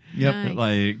basement. Yep. Nice.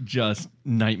 Like just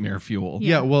nightmare fuel.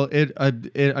 Yeah. Yeah, well,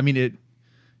 it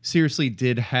seriously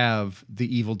did have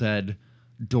the Evil Dead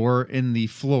door in the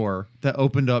floor that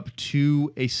opened up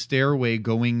to a stairway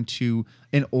going to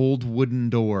an old wooden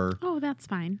door Oh, that's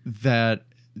fine. that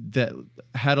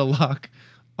had a lock,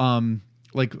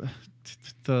 like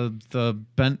the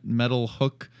bent metal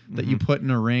hook that you put in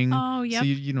a ring. Oh, yep. So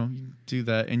you do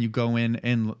that and you go in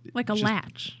and Like a just-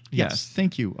 latch. Yes,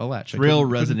 thank you, a latch. I Real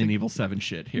couldn't Resident think- Evil 7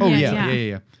 shit here. Oh Yeah,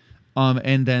 yeah.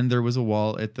 And then there was a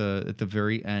wall at the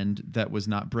very end that was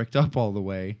not bricked up all the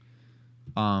way.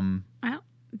 I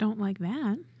don't like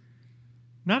that.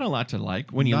 Not a lot to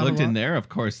like. When you Not a looked in lot. there, of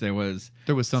course, there was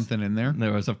Something in there.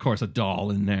 of course, a doll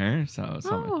in there. So,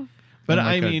 Oh, but And,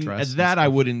 like, I a mean, dress and that I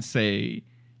stuff. wouldn't say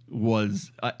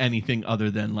was anything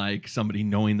other than like somebody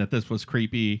knowing that this was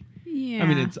creepy. yeah. I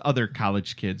mean, it's other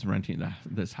college kids renting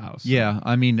this house. Yeah,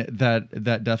 I mean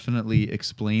that definitely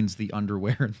explains the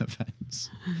underwear in the vents.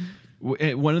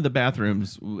 One of the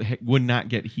bathrooms would not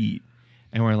get heat,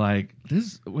 and we're like,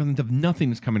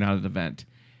 nothing is coming out of the vent,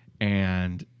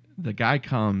 and the guy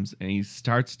comes and he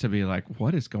starts to be like,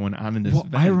 "What is going on in this Well,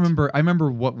 vent?" I remember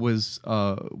what was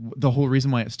the whole reason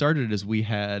why it started is we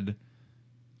had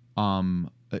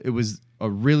it was a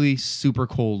really super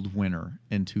cold winter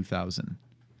in 2000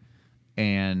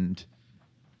 and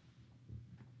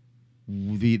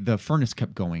the furnace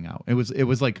kept going out. It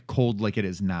was like cold like it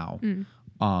is now.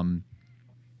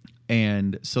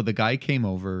 And so the guy came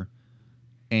over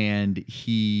and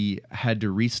he had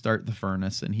to restart the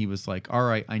furnace and he was like, "All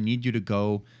right, I need you to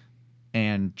go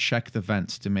and check the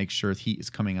vents to make sure heat is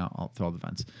coming out through all the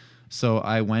vents." So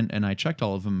I went and I checked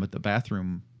all of them at the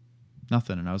bathroom,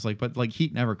 nothing. And I was like, "But like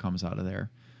heat never comes out of there."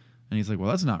 And he's like, "Well,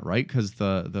 that's not right because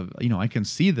the I can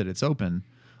see that it's open.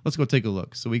 Let's go take a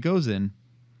look." So he goes in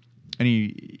and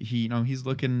he he's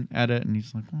looking at it and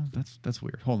he's like, "Well, that's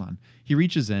weird. Hold on." He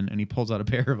reaches in and he pulls out a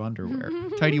pair of underwear,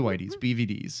 tighty whities,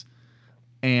 BVDs.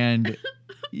 And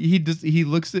he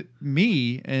looks at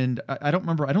me and I don't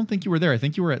remember. I don't think you were there. I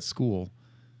think you were at school.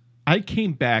 I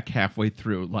came back halfway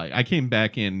through. Like I came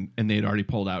back in and they'd already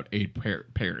pulled out 8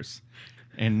 pairs,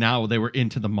 and now they were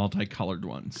into the multicolored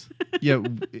ones. Yeah,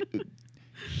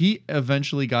 he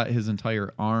eventually got his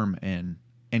entire arm in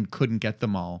and couldn't get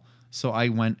them all. So I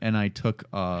went and I took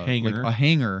a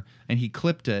hanger and he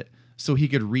clipped it so he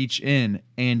could reach in,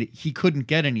 and he couldn't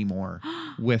get any more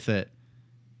with it.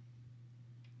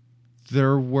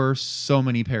 There were so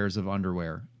many pairs of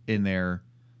underwear in there,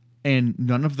 and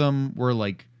none of them were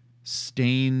like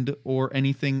stained or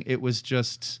anything. It was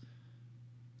just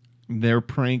Their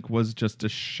prank was just to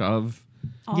shove.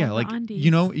 all yeah, the like undies.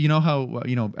 you know how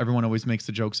everyone always makes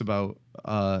the jokes about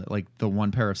like the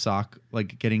one pair of sock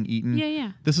like getting eaten.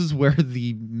 Yeah. This is where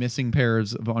the missing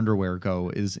pairs of underwear go,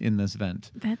 is in this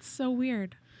vent. That's so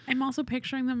weird. I'm also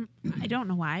picturing them, I don't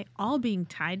know why, all being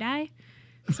tie-dye.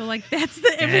 So, like, that's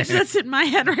the image that's in my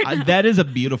head right now. That is a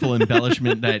beautiful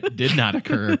embellishment that did not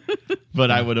occur,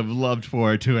 but I would have loved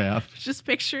for it to have. Just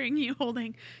picturing you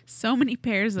holding so many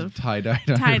pairs of Tie-dye.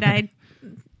 tie-dyed,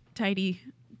 tidy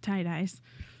tie-dyes.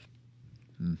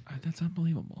 That's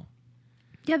unbelievable.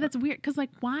 Yeah, that's weird. Because,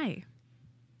 like, why?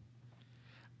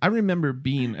 I remember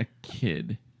being a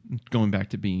kid, going back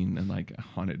to being in like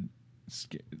haunted,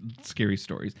 scary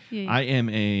stories. Yeah. I am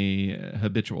a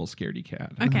habitual scaredy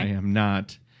cat. Okay. I am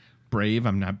not brave.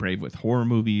 I'm not brave with horror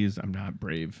movies. I'm not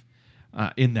brave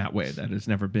in that way. That has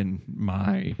never been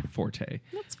my forte.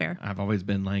 That's fair. I've always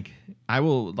been like,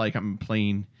 I'm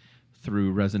playing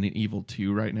through Resident Evil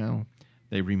 2 right now.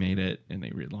 They remade it and they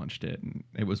relaunched it, and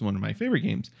it was one of my favorite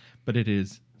games, but it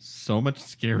is so much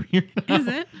scarier now. Is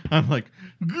it? I'm like,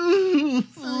 I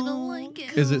don't like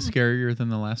it. Is it scarier than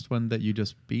the last one that you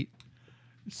just beat?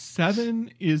 7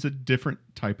 is a different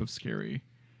type of scary.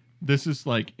 This is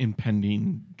like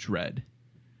impending dread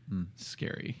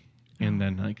scary. And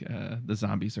then like the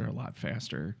zombies are a lot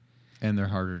faster And they're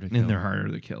harder to kill. and they're harder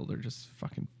to kill. They're just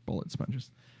fucking bullet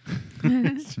sponges.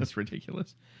 It's just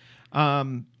ridiculous.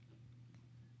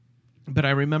 But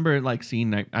I remember like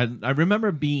seeing I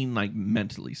remember being like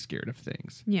mentally scared of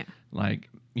things. Yeah. Like,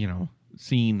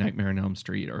 seeing Nightmare on Elm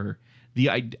Street or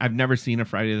I've never seen a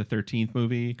Friday the 13th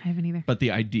movie, I haven't either. but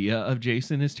the idea of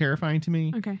Jason is terrifying to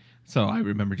me. Okay. So I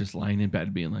remember just lying in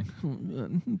bed being like, oh,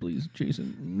 God, please,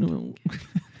 Jason, no,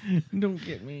 don't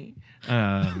get me.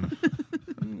 I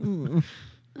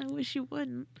wish you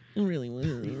wouldn't. Really,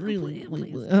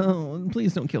 please. oh,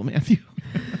 please don't kill Matthew.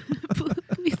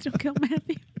 Please don't kill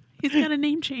Matthew. He's got a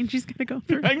name change he's got to go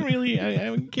through. I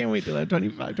can't wait till that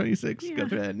 25, 26 go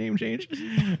through that name change.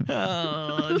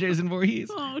 Oh, Jason Voorhees.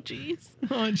 Oh, jeez.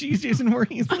 Oh, jeez, Jason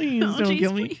Voorhees, please Oh, don't jeez,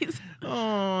 kill me. please.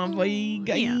 Oh, boy,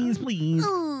 guys, Yeah. please.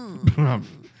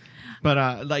 But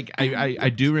I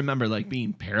do remember like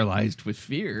being paralyzed with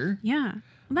fear. Yeah.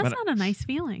 Well, that's But- not a nice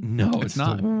feeling. No, It's it's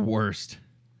not. the worst.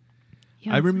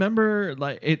 Yeah, I it's- remember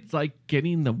like it's like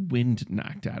getting the wind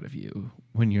knocked out of you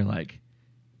when you're like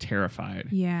terrified.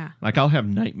 Yeah. Like I'll have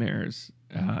nightmares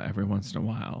every once in a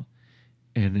while,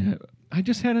 and I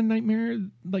just had a nightmare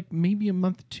like maybe a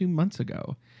month, 2 months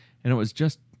ago, and it was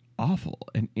just awful.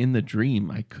 And in the dream,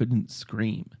 I couldn't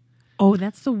scream. Oh,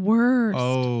 that's the worst.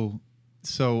 Oh,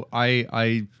 so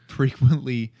I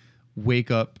frequently wake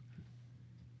up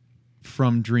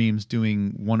from dreams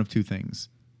doing one of two things: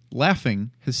 laughing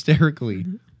hysterically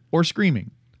or screaming.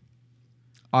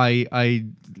 I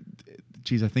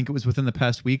think it was within the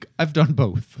past week. I've done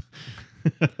both.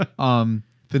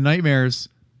 The nightmares,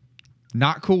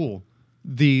 not cool.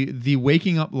 The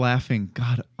waking up laughing.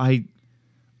 God, I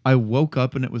woke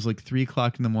up and it was like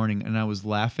 3:00 in the morning and I was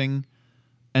laughing.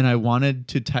 And I wanted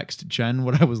to text Jen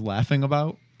what I was laughing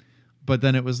about, but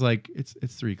then it was like it's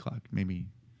 3:00. Maybe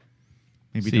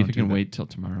See don't if you do can that. wait till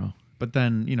tomorrow. But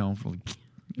then You never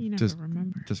just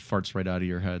remember. just farts right out of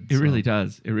your head. It so. really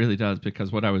does. It really does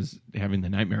because what I was having the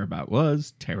nightmare about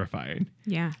was terrifying.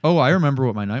 Yeah. Oh, I remember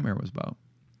what my nightmare was about,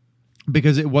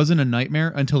 because it wasn't a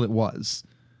nightmare until it was.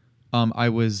 I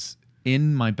was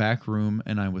in my back room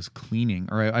and I was cleaning,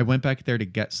 or I went back there to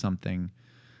get something,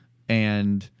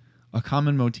 and a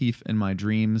common motif in my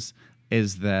dreams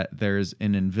is that there's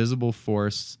an invisible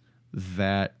force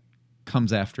that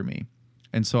comes after me.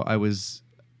 And so I was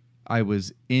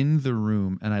in the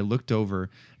room and I looked over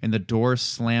and the door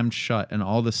slammed shut and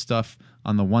all the stuff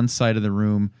on the one side of the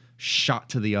room shot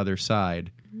to the other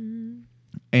side.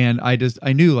 And I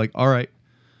knew like, all right,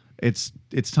 it's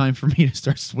time for me to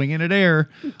start swinging at air.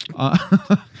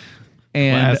 And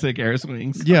Classic air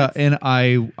swings. yeah, and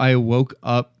I woke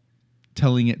up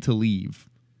telling it to leave.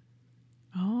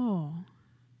 Oh.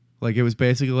 Like it was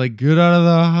basically like, get out of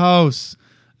the house.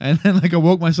 And then like I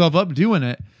woke myself up doing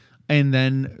it. And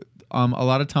then a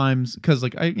lot of times, because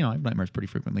like I have nightmares pretty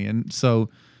frequently. And so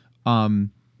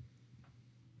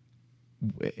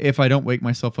if I don't wake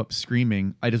myself up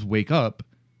screaming, I just wake up.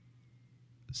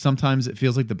 Sometimes it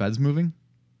feels like the bed's moving.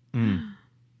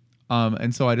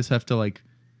 And so I just have to like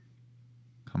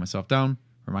calm myself down,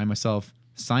 remind myself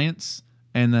science.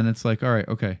 And then it's like, all right,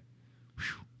 okay.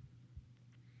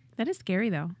 That is scary,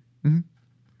 though. Mhm.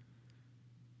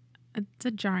 It's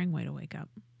a jarring way to wake up.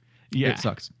 Yeah. It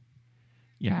sucks.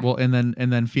 Yeah. Well, and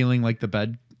then feeling like the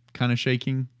bed kind of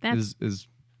shaking That's- is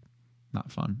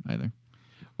not fun either.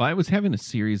 Well, I was having a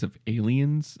series of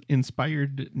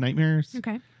aliens-inspired nightmares.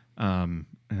 Okay. And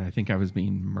I think I was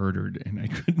being murdered, and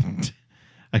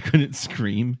I couldn't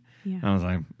scream. Yeah. I was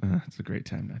like, it's a great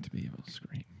time not to be able to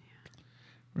scream.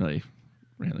 Really,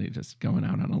 really just going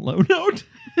out on a low note.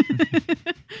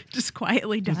 Just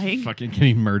quietly dying. Fucking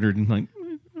getting murdered and like,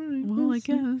 Well, I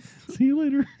guess. see you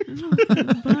later.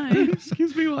 Bye.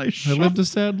 Excuse me while I I shuffle. lived a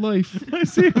sad life.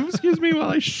 Excuse me while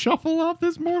I shuffle off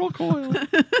this mortal coil.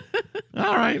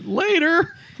 All right,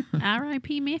 later.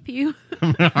 R.I.P. Matthew.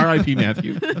 R.I.P.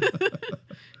 Matthew.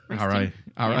 Rest All right,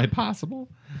 all right, possible.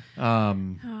 Oh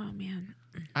man.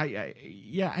 I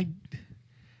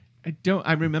don't.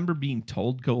 I remember being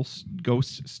told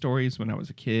ghost stories when I was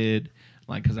a kid,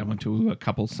 like because I went to a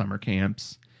couple summer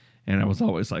camps, and I was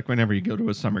always like, whenever you go to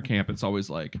a summer camp, it's always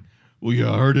like, well, you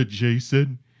heard of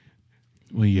Jason?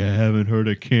 Well, you haven't heard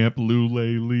of Camp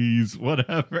Luley's,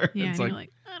 whatever. Yeah, It's and you're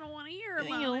like, I don't want to hear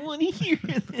about it. want to hear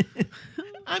it.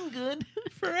 I'm good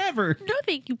forever. No,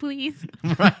 thank you, please.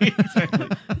 Right. Exactly.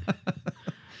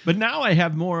 But now I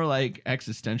have more like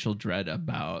existential dread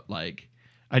about like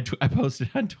I posted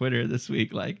on Twitter this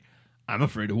week like I'm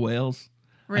afraid of whales.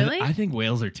 Really? I think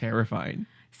whales are terrifying.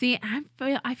 See, I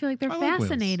feel like they're I like whales.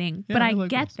 fascinating, Yeah, but I I like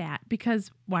get whales. that because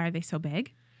why are they so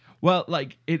big? Well,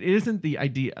 like it isn't the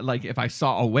idea. Like if I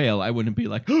saw a whale, I wouldn't be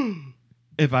like.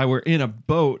 If I were in a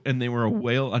boat and there were a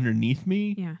whale underneath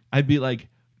me, Yeah. I'd be like,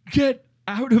 "Get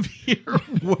out of here,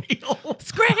 whale!"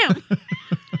 Scram!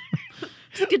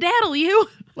 Skedaddle, you.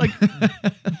 Like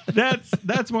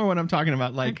that's more what I'm talking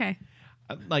about. Like, Okay.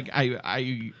 like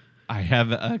I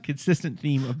have a consistent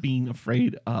theme of being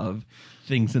afraid of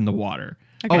things in the water.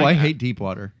 Oh, Okay. I hate deep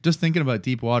water. Just thinking about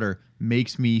deep water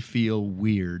makes me feel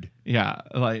weird. Yeah,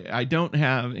 like I don't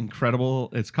have incredible.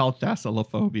 It's called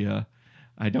thalassophobia.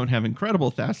 I don't have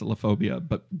incredible thalassophobia,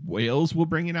 but whales will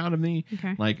bring it out of me.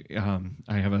 Okay. Like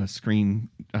I have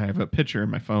a picture in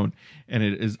my phone, and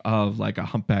it is of like a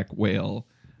humpback whale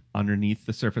underneath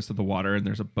the surface of the water, and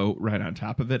there's a boat right on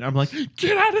top of it. I'm like,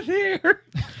 get out of there!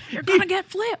 You're gonna get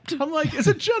flipped. I'm like, it's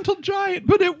a gentle giant,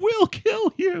 but it will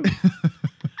kill you.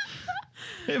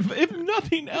 If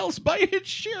nothing else, by its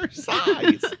sheer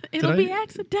size. It'll Did be I-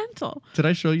 accidental. Did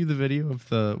I show you the video of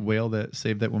the whale that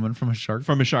saved that woman from a shark?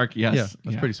 From a shark, yes. yeah,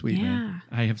 that's pretty sweet, man.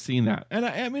 Yeah. I have seen that. And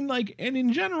I mean, like, and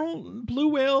in general, blue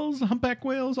whales, humpback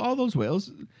whales, all those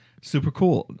whales, super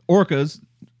cool. Orcas,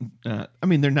 I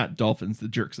mean, they're not dolphins, the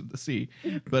jerks of the sea,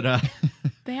 but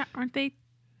Aren't they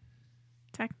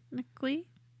technically?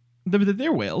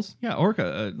 they're whales. Yeah,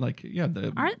 orca,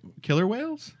 the Are- killer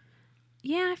whales.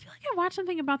 Yeah, I feel like I watched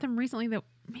something about them recently that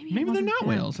maybe it Maybe they're wasn't not them.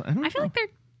 whales. I don't I feel know.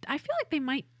 like they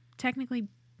might technically.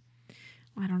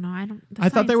 I don't know. the I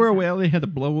thought they science were a isn't- whale. They had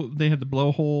the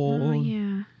blowhole. Oh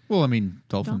yeah, Well, I mean,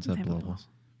 dolphins Dolphins have have a blowholes.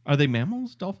 Are they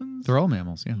mammals? Dolphins? They're all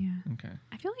mammals, yeah. yeah. Okay.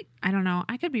 I feel like I don't know.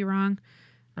 I could be wrong.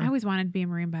 I always wanted to be a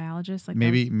marine biologist. Like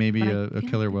Maybe those, maybe but I a feel killer like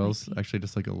they might whale's be. actually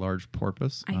just like a large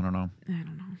porpoise. I don't know. I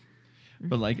don't know.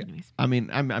 But like, Anyways. I mean,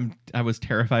 I was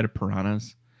terrified of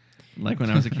piranhas. Like when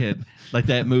I was a kid, like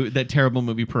that that terrible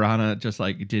movie Piranha just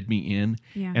like did me in.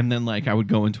 Yeah. And then like I would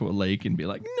go into a lake and be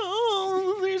like,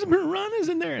 no, there's piranhas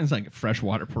in there. And it's like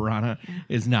freshwater piranha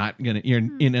is not gonna. You're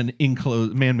in an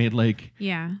enclosed man-made lake,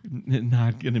 Yeah.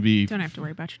 not gonna be. Don't have to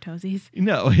worry about your toesies.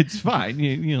 No, it's fine.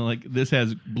 You know, like this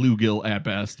has bluegill at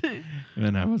best.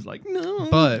 And I was like, no.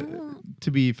 But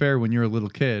to be fair, when you're a little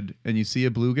kid and you see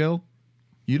a bluegill,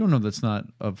 you don't know that's not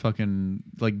a fucking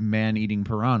like man-eating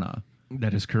piranha.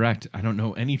 That is correct. I don't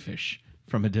know any fish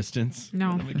from a distance. No.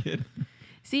 When I'm a kid.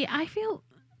 See, I feel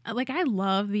like I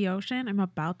love the ocean. I'm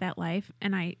about that life,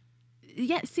 and I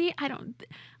don't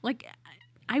like.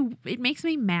 It makes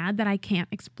me mad that I can't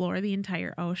explore the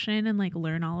entire ocean and like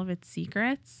learn all of its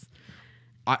secrets.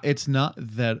 It's not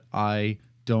that I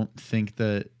don't think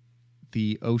that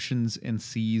the oceans and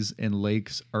seas and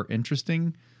lakes are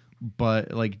interesting,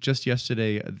 but like just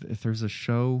yesterday, if there's a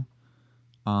show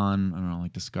on, I don't know,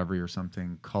 like Discovery or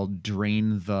something called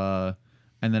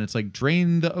and then it's like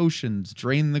Drain the Oceans,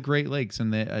 Drain the Great Lakes.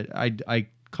 And I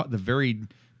caught the very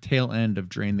tail end of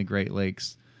Drain the Great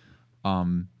Lakes.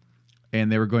 And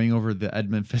they were going over the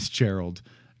Edmund Fitzgerald,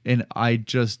 and I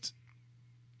just,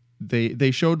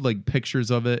 they showed like pictures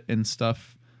of it and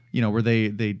stuff, you know, where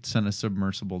they sent a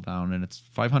submersible down, and it's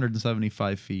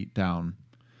 575 feet down.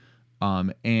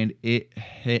 And it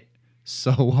hit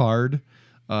so hard.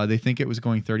 They think it was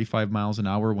going 35 miles an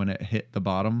hour when it hit the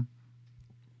bottom.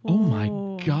 Oh my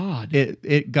Whoa. God.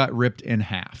 It got ripped in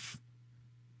half,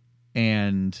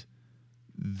 and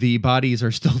the bodies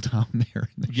are still down there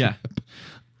in the Yeah. ship.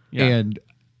 Yeah. And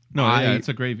No, I- yeah, it's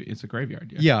a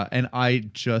graveyard. Yeah. yeah, and I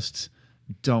just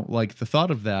don't like the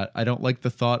thought of that. I don't like the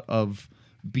thought of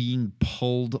being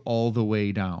pulled all the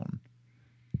way down.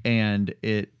 And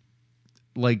it,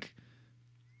 like,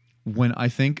 when I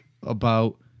think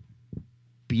about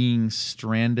being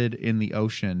stranded in the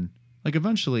ocean, like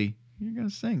eventually you're gonna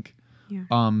sink.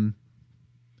 Yeah.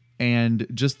 And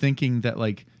just thinking that,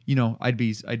 like, you know, I'd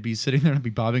be sitting there and I'd be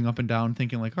bobbing up and down,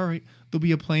 thinking like, all right, there'll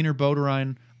be a plane or boat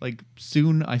around like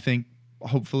soon, I think,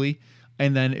 hopefully,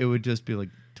 and then it would just be like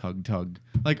tug,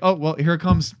 like, oh well, here it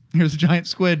comes. Here's a giant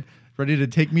squid ready to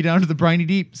take me down to the briny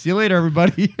deep. See you later,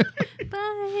 everybody.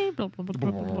 Bye. Blah, blah,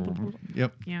 blah, blah, blah, blah, blah.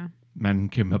 Yep. Yeah. Man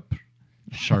came up.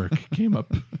 Shark came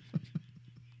up.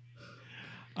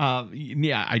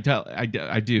 Yeah, I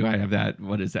do. I have that.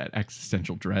 What is that?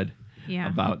 Existential dread. Yeah.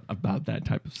 About that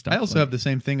type of stuff. I also have the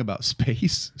same thing about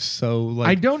space. So like,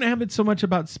 I don't have it so much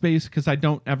about space because I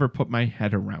don't ever put my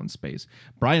head around space.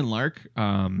 Brian Lark,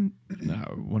 one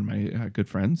of my good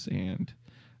friends and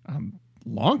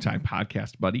longtime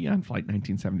podcast buddy on Flight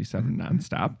 1977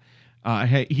 nonstop.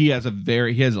 He has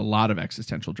a lot of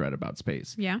existential dread about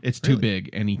space. Yeah. It's too big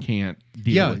and he can't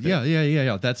deal with it.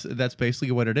 Yeah. That's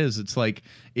basically what it is. It's like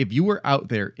if you were out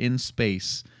there in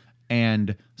space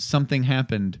and something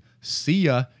happened, see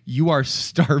ya, you are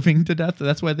starving to death.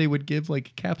 That's why they would give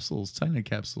like cyanide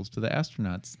capsules to the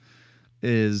astronauts.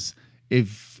 Is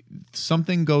if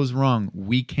something goes wrong,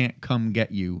 we can't come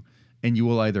get you, and you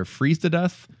will either freeze to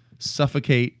death,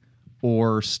 suffocate,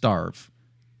 or starve.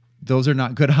 Those are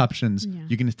not good options. Yeah.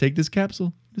 You can just take this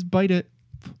capsule, just bite it.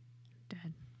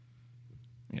 Dead.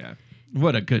 Yeah.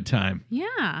 What a good time.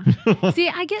 Yeah. See,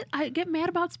 I get mad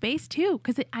about space too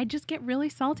because I just get really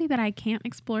salty that I can't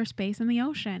explore space in the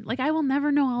ocean. Like I will never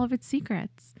know all of its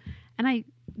secrets, and I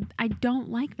don't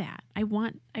like that. I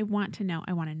want to know.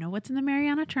 I want to know what's in the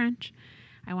Mariana Trench.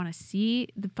 I want to see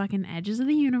the fucking edges of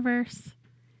the universe.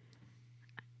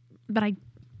 But I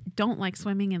don't like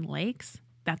swimming in lakes.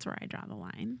 That's where I draw the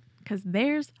line because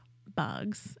there's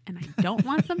bugs, and I don't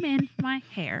want them in my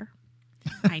hair.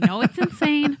 I know it's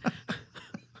insane.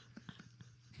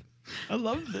 I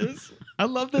love this. I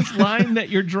love this line that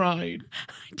you're drawing.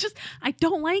 I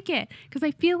don't like it because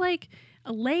I feel like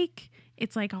a lake,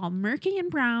 it's like all murky and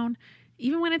brown.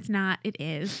 Even when it's not, it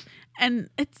is. And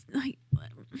it's like,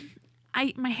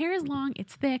 my hair is long,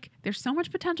 it's thick. There's so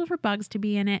much potential for bugs to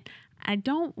be in it. I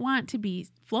don't want to be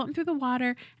floating through the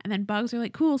water and then bugs are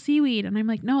like, cool, seaweed. And I'm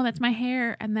like, no, that's my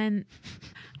hair. And then,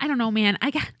 I don't know, man. I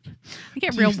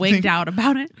get real wigged out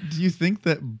about it. Do you think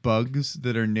that bugs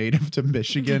that are native to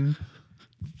Michigan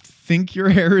think your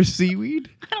hair is seaweed?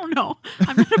 I don't know.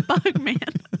 I'm not a bug man.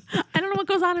 I don't know what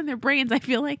goes on in their brains. I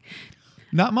feel like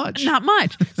Not much. not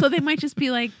much. So they might just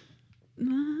be like,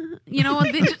 you know,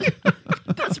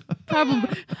 that's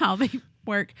probably how they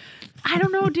work. I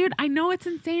don't know, dude. I know it's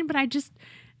insane, but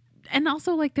and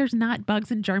also like there's not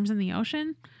bugs and germs in the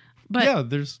ocean. But yeah,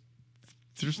 there's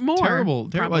more, terrible,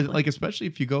 probably. like especially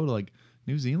if you go to like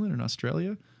New Zealand and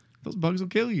Australia, those bugs will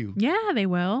kill you. yeah, they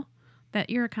will. That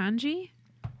irukandji,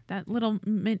 that little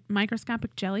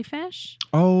microscopic jellyfish.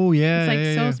 Oh yeah,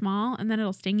 It's like so small, and then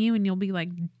it'll sting you, and you'll be like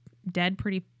dead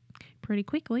pretty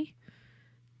quickly.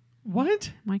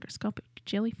 What? Microscopic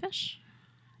jellyfish.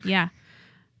 Yeah.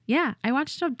 Yeah. I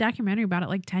watched a documentary about it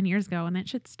like 10 years ago, and that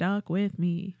shit stuck with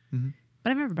me. Mm-hmm. But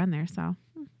I've never been there, so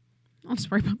I'll just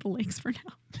worry about the lakes for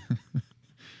now.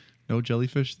 No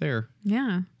jellyfish there.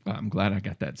 Yeah. Well, I'm glad I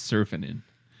got that surfing in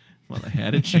while I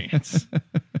had a chance.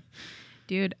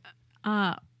 Dude,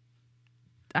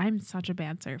 I'm such a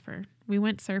bad surfer. We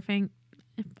went surfing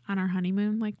on our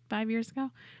honeymoon like 5 years ago.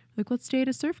 Like, let's stay at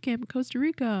a surf camp in Costa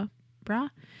Rica, brah.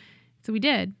 So we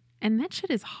did. And that shit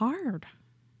is hard.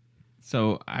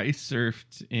 So I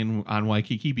surfed on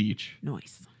Waikiki Beach,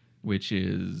 Nice. which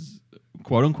is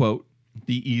quote unquote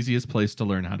the easiest place to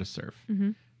learn how to surf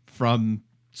from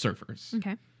surfers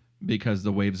Okay. because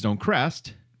the waves don't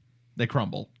crest, they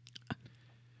crumble.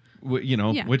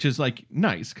 Yeah. Which is like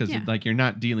nice because Yeah. like you're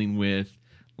not dealing with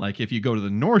like if you go to the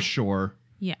North Shore,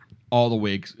 Yeah. all the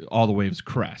waves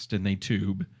crest and they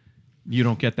tube. You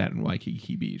don't get that in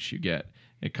Waikiki Beach.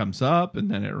 It comes up and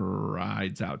then it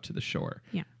rides out to the shore.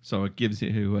 Yeah. So it gives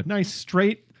you a nice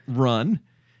straight run,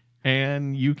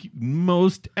 and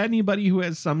most anybody who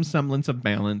has some semblance of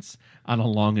balance on a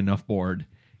long enough board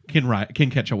can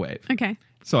catch a wave. Okay.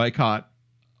 So I caught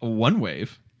one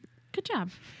wave. Good job.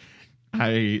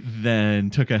 I then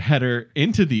took a header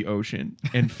into the ocean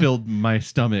and filled my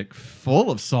stomach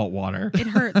full of salt water, It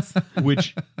hurts.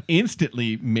 which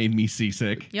instantly made me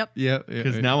seasick. Yep. Yeah,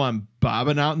 Because now I'm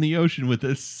bobbing out in the ocean with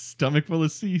this stomach full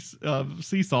of sea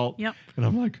salt. Yep. And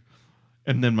I'm like,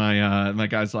 and then my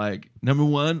guy's like, number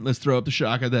one, let's throw up the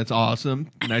shocker. That's awesome.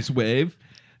 Nice wave.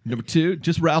 Number two,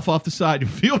 just Ralph off the side. You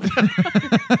feel better.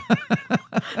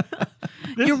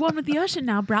 You're one with the ocean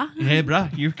now, brah. Hey,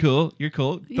 bruh, you're cool. You're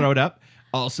cool. Throw it up.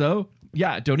 Also,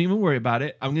 yeah, don't even worry about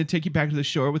it. I'm going to take you back to the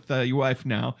shore with your wife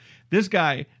now. This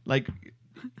guy, like,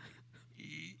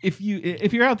 if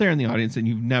you're out there in the audience and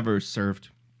you've never surfed,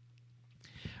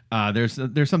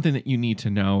 there's something that you need to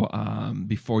know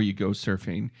before you go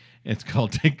surfing. It's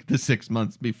called take the 6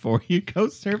 months before you go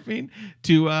surfing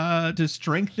to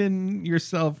strengthen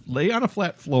yourself. Lay on a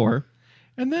flat floor,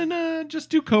 and then just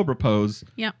do cobra pose.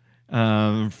 Yep.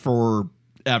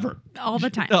 Forever. All the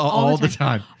time. All the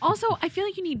time. Also, I feel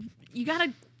like you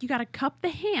gotta cup the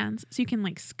hands so you can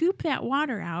like scoop that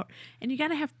water out, and you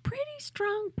gotta have pretty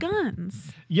strong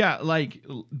guns. Yeah, like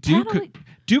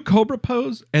do cobra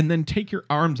pose, and then take your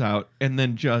arms out, and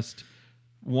then just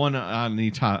one on the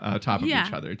top of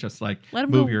each other, just like let 'em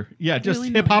move go just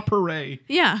really hip hop hooray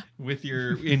Yeah. with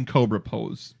your in cobra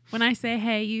pose. When I say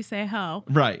hey, you say ho.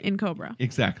 Right. In Cobra.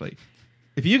 Exactly.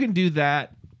 If you can do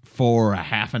that for a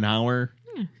half an hour,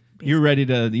 you're ready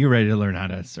to learn how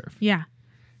to surf. Yeah.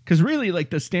 Because really,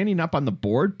 like the standing up on the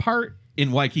board part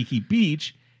in Waikiki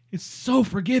Beach is so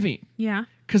forgiving. Yeah.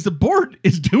 Because the board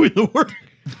is doing the work.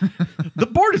 The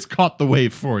board has caught the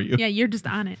wave for you. Yeah, you're just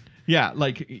on it. Yeah,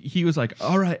 like he was like,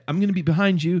 all right, I'm going to be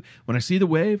behind you. When I see the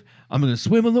wave, I'm going to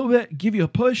swim a little bit, give you a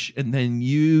push, and then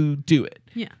you do it.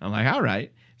 Yeah. I'm like, all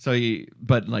right. So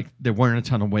but like there weren't a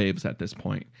ton of waves at this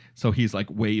point. So he's like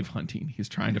wave hunting. He's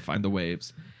trying to find the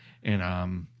waves.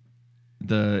 And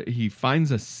he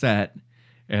finds a set,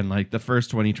 and like the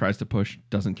first one he tries to push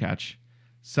doesn't catch.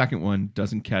 Second one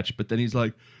doesn't catch, but then he's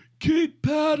like, keep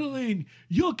paddling,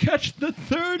 you'll catch the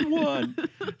third one.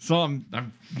 So I'm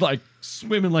like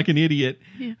swimming like an idiot,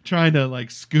 trying to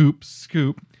like scoop,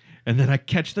 and then I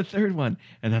catch the third one,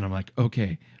 and then I'm like,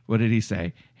 okay, what did he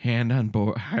say? Hands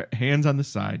on the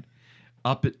side,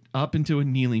 up into a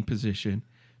kneeling position,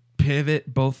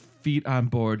 pivot, both feet on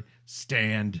board,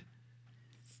 stand,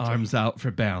 arms out for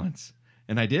balance.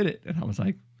 And I did it, and I was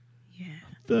like, Yeah.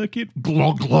 fuck it,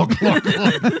 glug glug glug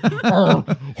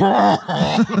glug.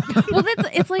 Well,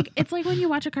 it's like when you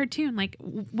watch a cartoon, like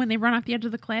when they run off the edge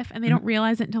of the cliff and they don't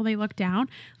realize it until they look down.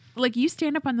 Like you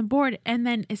stand up on the board, and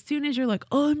then as soon as you're like,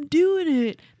 "Oh, I'm doing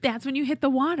it," that's when you hit the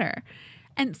water.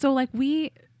 And so like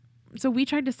we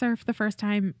tried to surf the first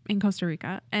time in Costa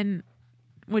Rica, and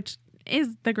which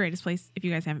is the greatest place if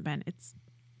you guys haven't been. It's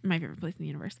my favorite place in the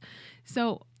universe.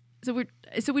 So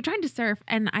we tried to surf,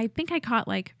 and I think I caught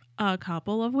like a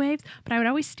couple of waves, but I would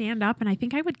always stand up, and I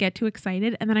think I would get too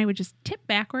excited, and then I would just tip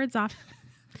backwards off.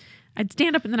 I'd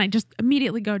stand up, and then I'd just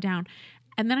immediately go down.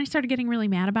 And then I started getting really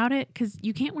mad about it because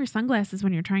you can't wear sunglasses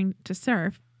when you're trying to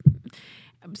surf.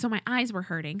 So my eyes were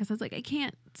hurting because I was like, I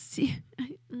can't see.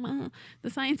 The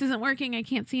science isn't working. I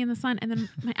can't see in the sun. And then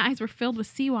my eyes were filled with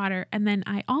seawater. And then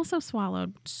I also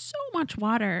swallowed so much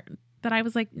water that I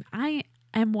was like, I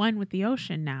am one with the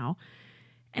ocean now.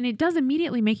 And it does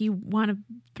immediately make you want to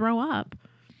throw up.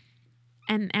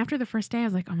 And after the first day, I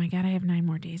was like, oh my God, I have 9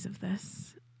 more days of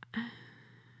this. It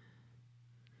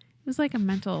was like a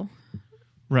mental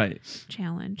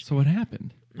challenge. So what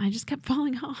happened? I just kept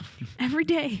falling off every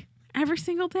day. Every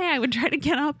single day I would try to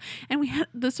get up, and we had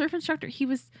the surf instructor. He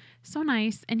was so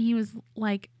nice, and he was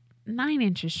like 9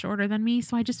 inches shorter than me.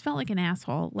 So I just felt like an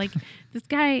asshole. Like this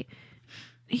guy,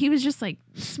 he was just like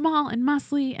small and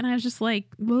muscly. And I was just like,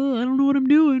 well, I don't know what I'm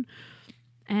doing.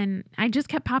 And I just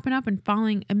kept popping up and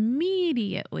falling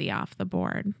immediately off the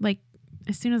board. Like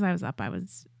as soon as I was up, I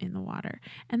was in the water.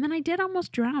 And then I did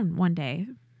almost drown one day.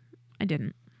 I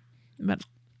didn't, but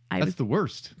That's the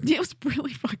worst. it was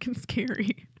really fucking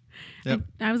scary. Yep.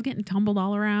 I was getting tumbled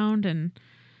all around, and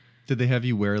Did they have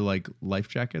you wear like life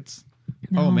jackets?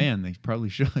 No. Oh man, they probably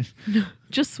should.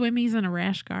 just swimmies and a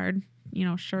rash guard,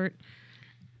 shirt.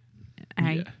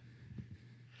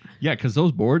 Yeah, because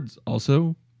those boards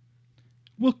also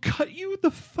will cut you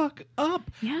the fuck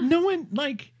up. Yeah. No one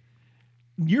like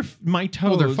my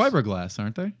toes. Oh, they're fiberglass,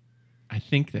 aren't they? I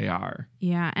think they are.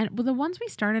 Yeah, and the ones we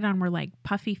started on were like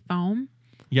puffy foam,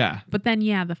 Yeah, but then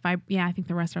I think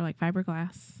the rest are like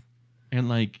fiberglass. and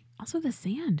like Also the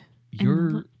sand. and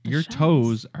your the shells.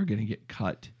 toes are gonna get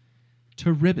cut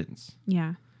to ribbons.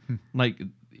 Yeah. Like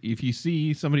if you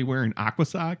see somebody wearing aqua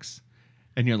socks,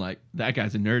 and you're like, that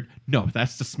guy's a nerd. No,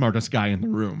 that's the smartest guy in the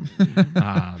room.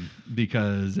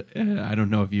 Because I don't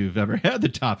know if you've ever had the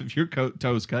top of your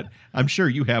toes cut. I'm sure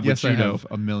you have Yes, with I judo. have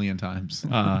a million times.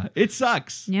 It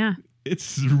sucks. Yeah.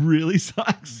 It's really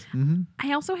sucks. Mm-hmm.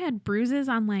 I also had bruises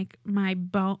on like my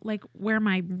bone, like where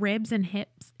my ribs and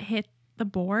hips hit the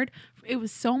board. It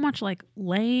was so much like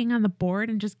laying on the board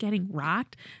and just getting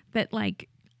rocked that like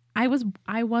I was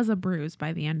a bruise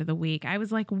by the end of the week. I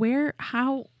was like,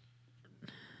 how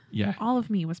Yeah. all of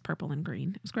me was purple and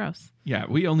green. It was gross. Yeah.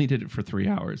 We only did it for 3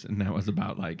 hours. And that was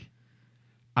about like,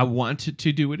 I wanted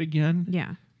to do it again.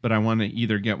 Yeah. But I want to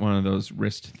either get one of those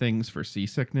wrist things for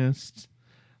seasickness,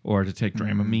 or to take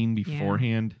Dramamine Yeah.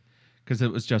 beforehand, because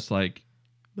it was just like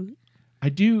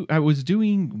I was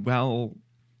doing well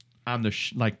on the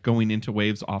like going into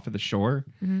waves off of the shore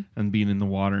and being in the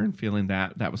water and feeling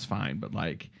that was fine, but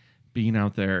like being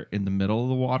out there in the middle of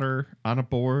the water on a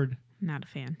board, Not a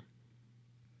fan.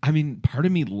 I mean, part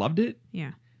of me loved it,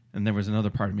 Yeah. and there was another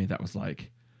part of me that was like,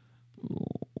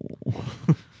 oh,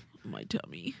 My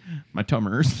tummy. my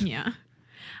tummers. Yeah.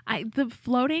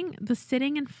 The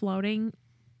sitting and floating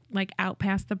like out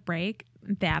past the break,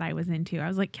 that I was into. I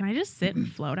was like, can I just sit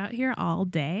and float out here all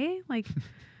day? Like,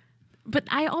 but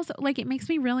I also like, it makes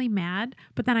me really mad.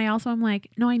 But then I also am like,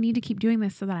 no, I need to keep doing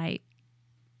this so that I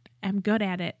am good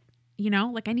at it. You know,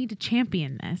 like I need to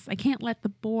champion this. I can't let the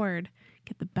board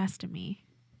get the best of me.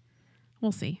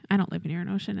 We'll see. I don't live near an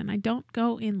ocean and I don't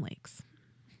go in lakes.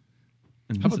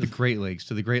 And How this about the Great Lakes?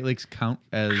 Do the Great Lakes count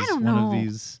as I don't one know. of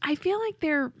these? I feel like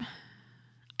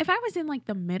if I was in like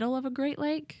the middle of a Great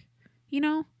Lake, you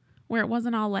know, where it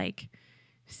wasn't all like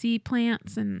sea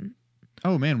plants and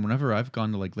Oh man, whenever I've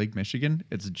gone to like Lake Michigan,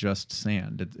 it's just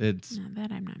sand. It's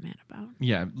that I'm not mad about.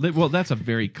 Yeah, well, that's a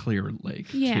very clear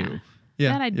lake Yeah. too.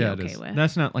 yeah, That I'd be yeah, it okay is. with.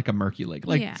 That's not like a murky lake.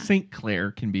 Like Yeah. St.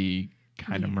 Clair can be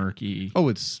kind of Yeah. murky. Oh,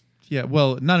 it's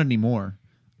well, not anymore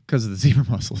because of the zebra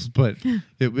mussels, but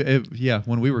yeah,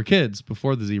 when we were kids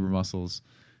before the zebra mussels,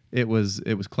 it was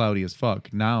cloudy as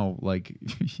fuck. Now, like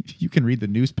you can read the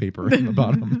newspaper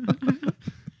about them.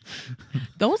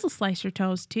 Those will slice your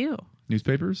toes too.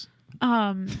 Newspapers?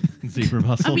 Zebra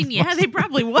mussels. I mean, yeah, they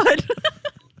probably would.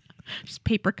 Just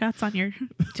paper cuts on your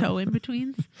toe in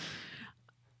betweens.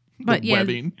 But yeah,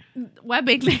 webbing.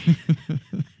 webbing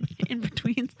in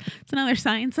betweens. It's another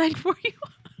science side for you.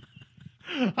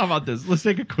 How about this? Let's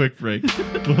take a quick break.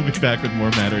 We'll be back with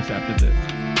more matters after this.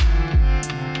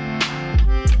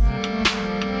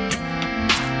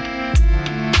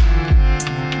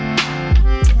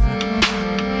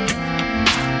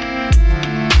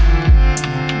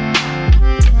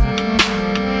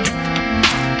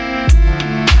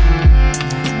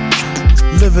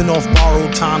 Living off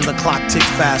borrowed time, the clock tick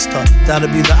faster. That'll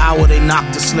be the hour they knock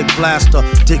the slick blaster.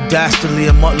 Dick Dastardly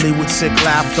and Muttley with sick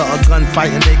laughter. A gunfight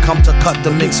and they come to cut the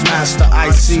mix master.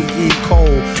 ICE Cole,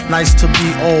 nice to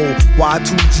be old.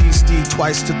 Y2G Steve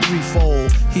twice to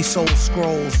threefold. He sold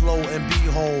scrolls, lo and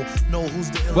behold. Know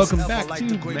who's the illest Welcome ever, back like to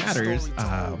the greatest Matters.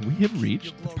 storyteller. We have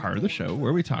reached the part of the show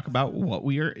where we talk about what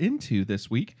we are into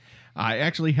this week. I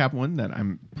actually have one that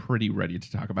I'm pretty ready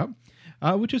to talk about,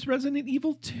 which is Resident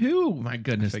Evil 2. My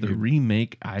goodness, the Figured.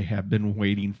 remake I have been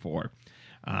waiting for.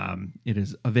 It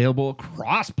is available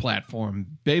cross-platform,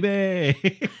 baby.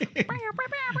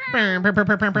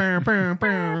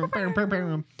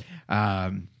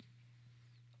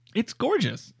 It's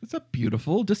gorgeous. It's a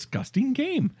beautiful, disgusting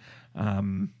game.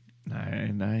 And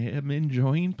I am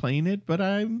enjoying playing it, but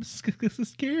I'm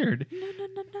scared.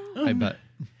 No. I bet.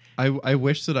 I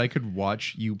wish that I could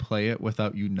watch you play it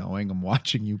without you knowing I'm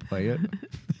watching you play it.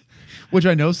 Which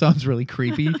I know sounds really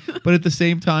creepy, but at the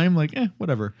same time, like,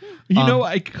 whatever. You know,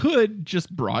 I could just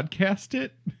broadcast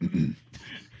it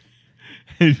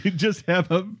and just have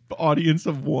an audience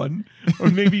of one or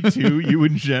maybe two, you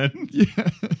and Jen. Yeah.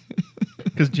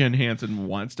 Because Jen Hansen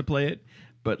wants to play it,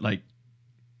 but like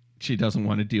she doesn't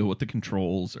want to deal with the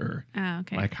controls or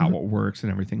Okay. like how it works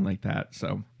and everything like that.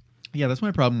 So Yeah, that's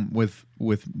my problem with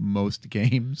most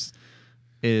games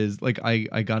is like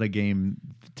I got a game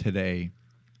today.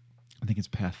 I think it's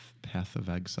Path of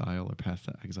Exile or Path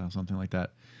to Exile, something like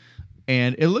that.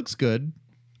 And it looks good.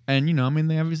 And you know, I mean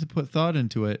they obviously put thought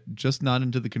into it, just not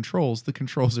into the controls. The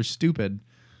controls are stupid.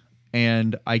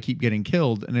 And I keep getting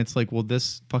killed and it's like, well,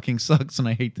 this fucking sucks and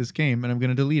I hate this game and I'm going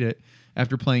to delete it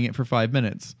after playing it for 5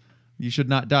 minutes. You should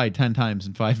not die 10 times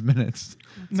in 5 minutes.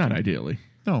 not ideally.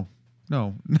 No,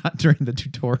 not during the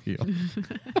tutorial.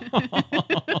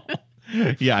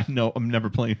 Yeah, no, I'm never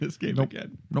playing this game Nope.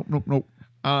 again. Nope.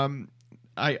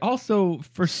 I also,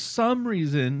 for some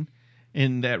reason,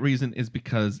 and that reason is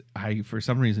because I, for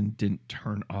some reason, didn't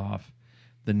turn off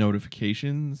the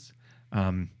notifications.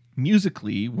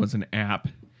 Musical.ly was an app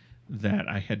that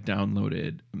I had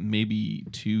downloaded maybe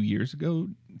 2 years ago,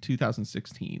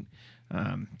 2016.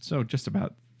 So just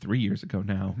about 3 years ago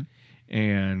now.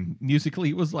 And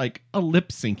Musical.ly was like a lip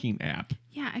syncing app.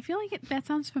 Yeah, I feel like that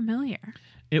sounds familiar.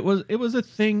 It was a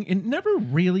thing. It never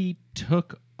really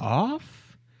took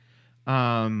off.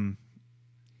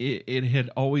 It had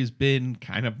always been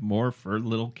kind of more for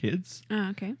little kids. Oh,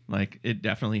 okay. Like it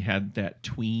definitely had that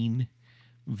tween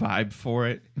vibe for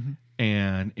it.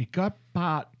 And it got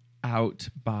bought out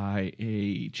by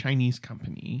a Chinese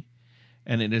company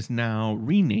and it is now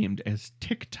renamed as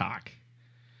TikTok.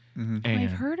 And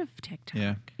I've heard of TikTok.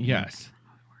 Yeah. yes.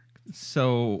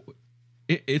 So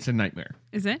it's a nightmare.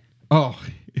 Is it? Oh,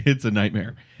 it's a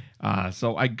nightmare.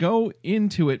 So I go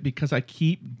into it because I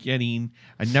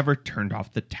never turned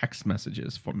off the text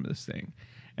messages from this thing.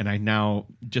 And I now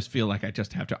just feel like I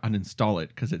just have to uninstall it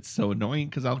because it's so annoying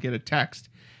because I'll get a text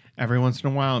every once in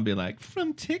a while and be like,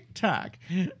 from TikTok,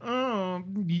 oh,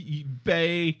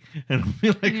 bae. And I'll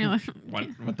be like, Yeah.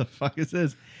 what the fuck is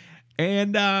this?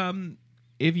 And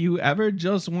if you ever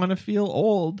just want to feel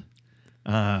old,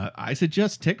 I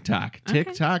suggest TikTok. Okay.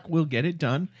 TikTok will get it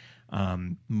done.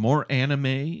 More anime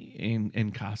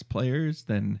and cosplayers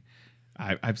than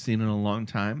I've seen in a long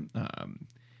time.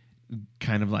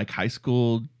 Kind of like high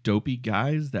school dopey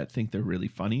guys that think they're really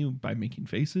funny by making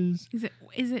faces. Is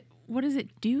it what does it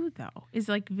do though? Is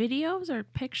it like videos or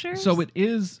pictures? So it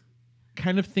is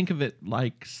kind of, think of it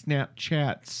like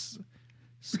Snapchat's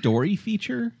story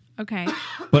feature, Okay.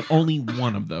 but only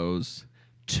one of those.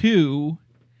 2,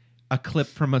 a clip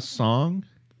from a song.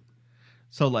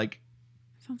 So like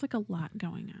Sounds like a lot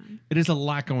going on. it is a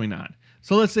lot going on.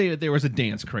 So let's say that there was a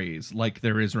dance craze like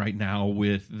there is right now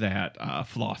with that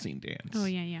flossing dance. Oh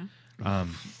yeah.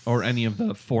 Or any of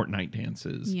the Fortnite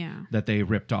dances Yeah. that they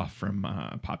ripped off from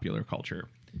popular culture.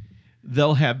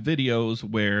 They'll have videos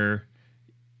where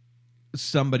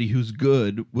somebody who's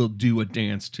good will do a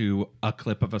dance to a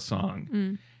clip of a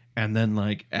song. And then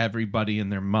like everybody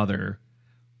and their mother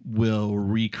will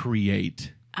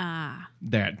recreate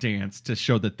that dance to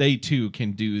show that they too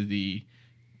can do the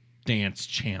dance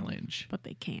challenge. But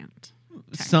they can't.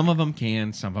 Some of them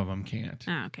can, some of them can't.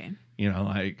 Okay. You know,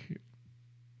 like,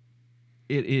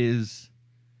 it is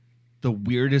the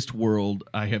weirdest world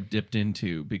I have dipped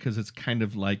into because it's kind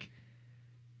of like,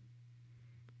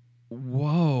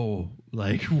 whoa,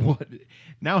 like, what?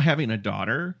 Now having a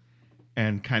daughter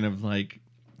and kind of like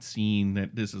seeing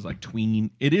that this is like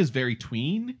tween, it is very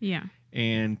tween Yeah.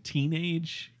 and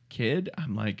teenage kid.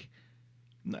 I'm like,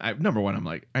 number one, I'm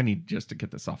like, I need just to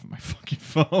get this off of my fucking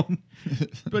phone.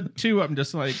 But 2, I'm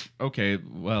just like, okay,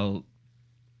 well,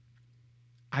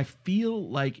 I feel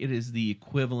like it is the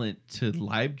equivalent to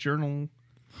LiveJournal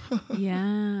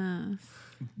Yes.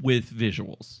 with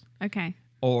visuals, Okay.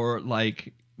 or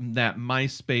like that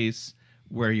MySpace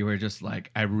where you were just like,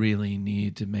 I really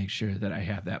need to make sure that I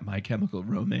have that My Chemical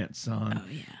Romance song Oh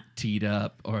yeah. teed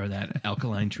up, or that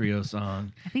Alkaline Trio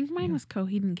song. I think mine was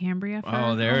Coheed and Cambria. For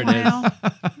Oh, there a it while.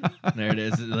 is. There it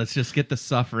is. Let's just get the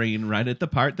suffering right at the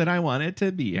part that I want it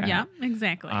to be at. Yeah,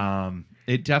 exactly.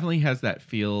 It definitely has that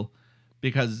feel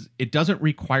because it doesn't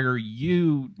require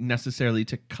you necessarily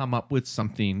to come up with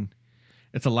something.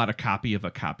 It's a lot of copy of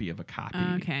a copy of a copy.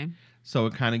 Okay. So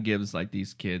it kind of gives like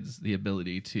these kids the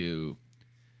ability to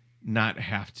not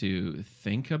have to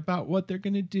think about what they're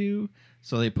going to do.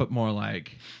 So they put more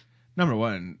like, number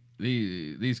one,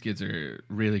 these kids are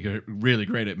really good, really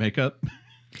great at makeup.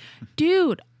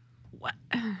 Dude, what?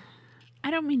 I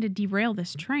don't mean to derail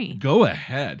this train, Go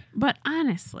ahead. but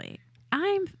honestly,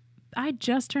 I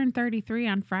just turned 33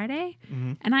 on Friday,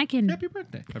 and I can Happy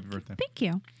birthday. Happy birthday. thank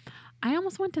you. I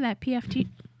almost went to that PFT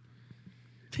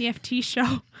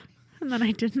show, and then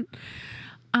I didn't.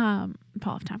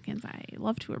 Paul F. Tompkins, I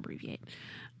love to abbreviate.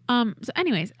 So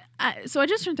anyways, so I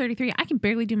just turned 33. I can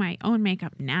barely do my own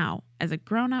makeup now as a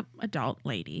grown-up adult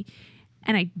lady,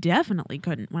 and I definitely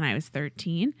couldn't when I was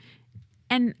 13.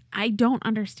 And I don't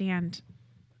understand,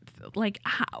 like,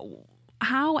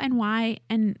 how and why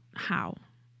and how,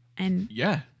 and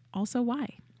Yeah. also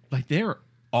why. Like they're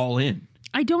all in.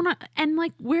 I don't, and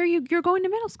like, where you're going to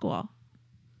middle school.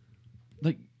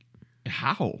 Like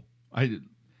how? I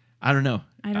don't know.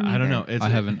 I don't know. either. It's,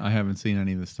 I haven't seen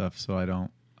any of this stuff, so I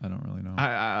don't really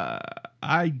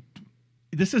know.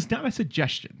 This is not a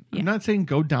suggestion. Yeah. I'm not saying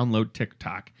go download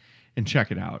TikTok and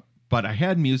check it out. But I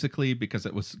had Musical.ly because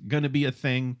it was going to be a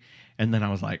thing. And then I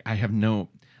was like, I have no...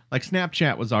 Like,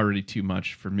 Snapchat was already too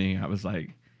much for me. I was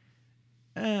like,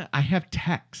 I have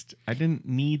text. I didn't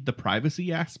need the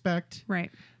privacy aspect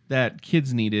Right. that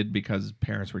kids needed because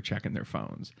parents were checking their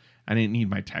phones. I didn't need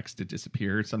my text to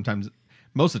disappear. Sometimes,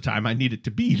 most of the time, I need it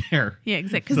to be there. Yeah,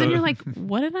 exactly. Because then you're like,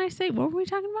 what did I say? What were we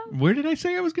talking about? Where did I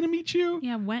say I was going to meet you?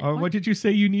 Yeah, when? Or what did you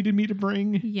say you needed me to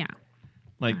bring? Yeah.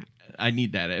 Like, I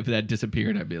need that. If that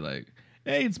disappeared, I'd be like,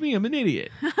 hey, it's me. I'm an idiot.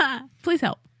 Please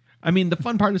help. I mean, the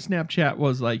fun part of Snapchat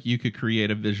was like you could create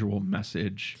a visual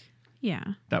message Yeah.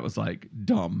 that was like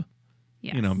dumb,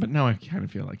 Yes. you know, but now I kind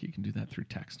of feel like you can do that through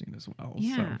texting as well.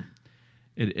 Yeah. So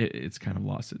it's kind of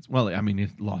lost its, well, I mean,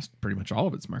 it lost pretty much all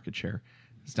of its market share.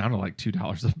 It's down to like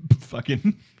 $2 a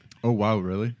fucking. Oh wow,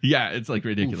 really? Yeah, it's like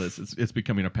ridiculous. It's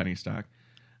becoming a penny stock.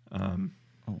 Oh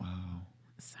wow.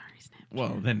 Sorry,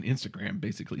 Well, then Instagram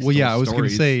basically. Well, yeah, I stole was going to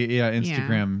stories. say, yeah,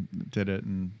 Instagram did it,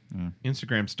 and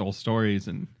Instagram stole stories,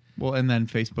 and well, and then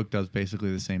Facebook does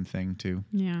basically the same thing too.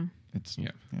 Yeah. It's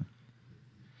Yeah.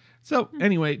 So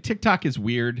anyway, TikTok is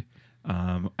weird.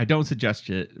 I don't suggest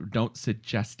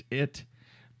it.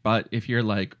 But if you're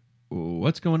like,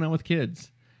 what's going on with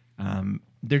kids?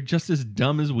 They're just as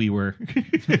dumb as we were.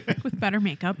 With better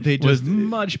makeup. They With just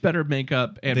much better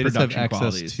makeup and they just have production access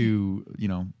qualities. to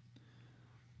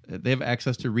they have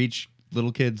access to reach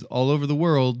little kids all over the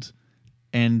world,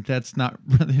 and that's not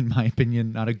really, in my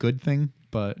opinion, not a good thing.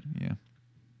 But yeah,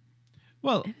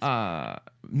 Well,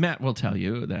 Matt will tell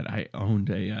you that I owned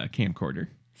a camcorder,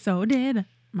 So did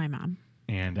my mom.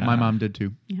 and my mom did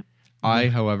too. Yep. I,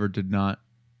 however, did not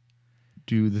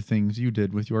do the things you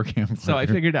did with your camcorder. So I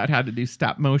figured out how to do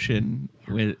stop motion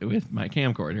with my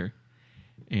camcorder,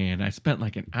 and I spent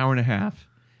like an hour and a half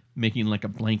making like a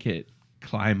blanket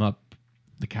climb up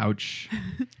the couch.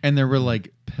 and there were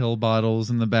like pill bottles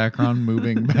in the background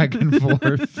moving back and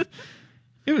forth.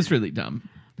 It was really dumb.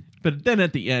 But then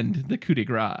at the end, the coup de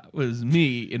grace was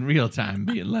me in real time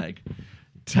being like,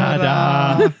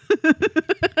 ta-da.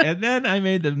 And then I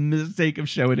made the mistake of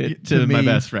showing it To to my me.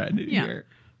 best friend Yeah.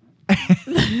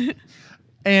 here.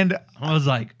 And I was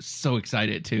like so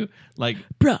excited too. Like,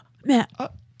 Bruh, Matt,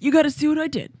 you got to see what I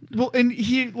did. well, and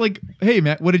he like, hey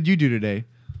Matt, what did you do today?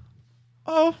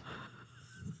 Oh,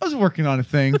 I was working on a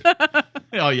thing.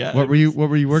 oh yeah. What were you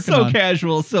working so on?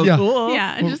 casual, so Yeah. cool.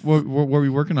 Yeah. I What, just, what were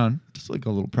you working on? Just like a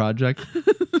little project.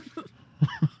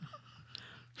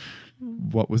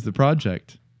 What was the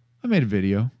project? I made a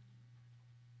video.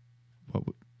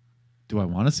 Do I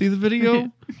want to see the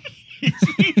video? He's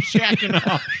shacking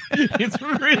off. It's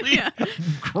really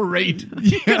great.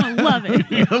 you're going to love it.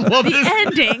 I love The this.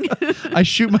 ending. I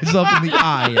shoot myself in the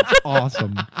eye. It's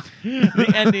awesome.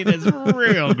 The ending is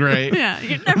real great. Yeah.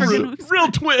 You're never going to.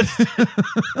 Real twist.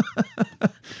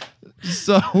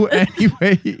 So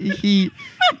anyway,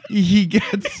 he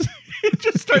gets It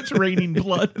just starts raining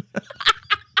blood.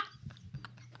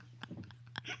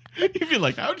 You'd be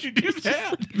like, how'd you do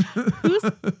that?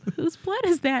 Whose blood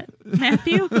is that,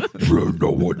 Matthew?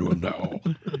 No one will know.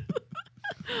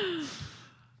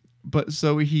 but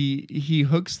so he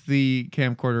hooks the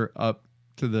camcorder up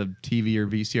to the TV or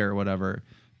VCR or whatever,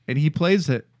 and he plays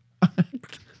it.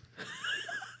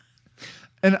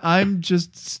 And I'm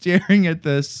just staring at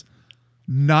this,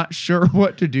 not sure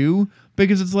what to do,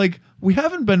 because it's like, we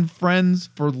haven't been friends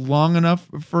for long enough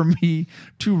for me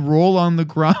to roll on the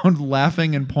ground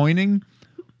laughing and pointing,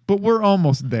 but we're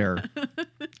almost there.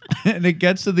 And it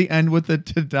gets to the end with the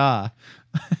ta-da.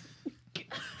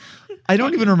 I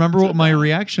don't even remember what my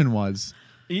reaction was.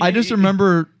 I just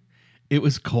remember It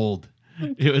was cold.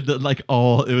 It was like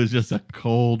it was just a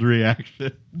cold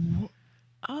reaction.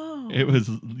 Oh. It was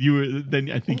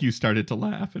then I think you started to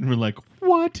laugh and were like,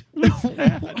 what was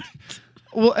that?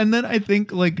 well, and then I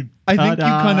think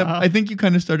you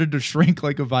kind of started to shrink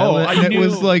like a violet, I and it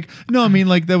was knew. like, no, I mean,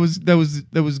 like that was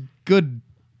good.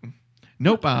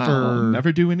 Nope, I'll For-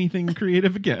 never do anything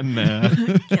creative again.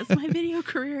 Guess my video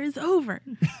career is over.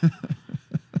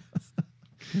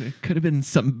 It could have been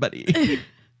somebody.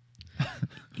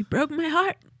 You broke my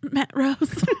heart, Matt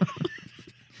Rose.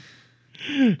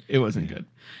 It wasn't good.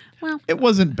 Well, It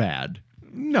wasn't bad.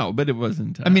 No, but it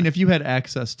wasn't. I mean, if you had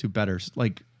access to better,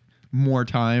 like more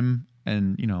time,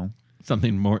 and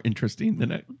something more interesting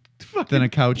than a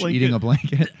couch blanket. eating a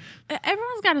blanket.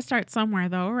 everyone's got to start somewhere,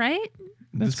 though, right?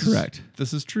 That's This is- correct.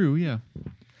 This is true. Yeah.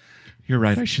 You're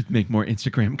right. I should make more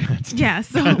Instagram content. Yeah.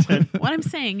 So what I'm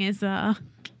saying is,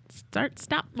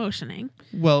 stop motioning.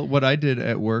 Well, what I did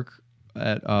at work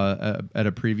at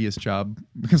a previous job,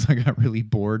 because I got really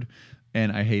bored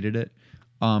and I hated it,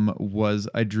 was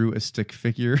I drew a stick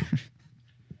figure.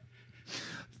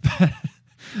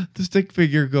 The stick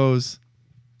figure goes,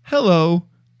 "Hello,"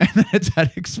 and then its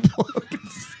head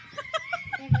explodes.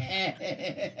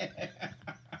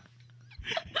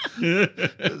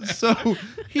 So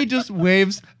he just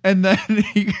waves, and then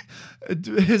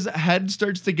his head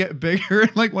starts to get bigger,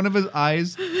 and like one of his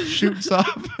eyes shoots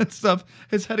off and stuff.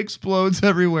 His head explodes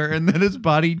everywhere, and then his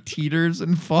body teeters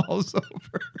and falls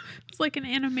over. It's like an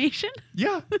animation.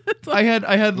 Yeah, I had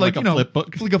Like like a flip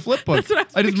book? like a flip book. That's what I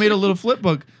was I just made a picturing. little flip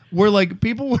book where like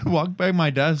people would walk by my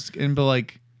desk and be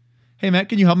like, "Hey Matt,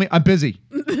 can you help me? I'm busy."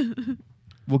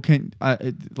 Well, can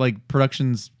like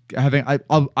production's having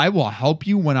I will help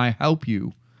you when I help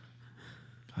you.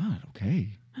 God, okay.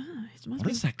 It must What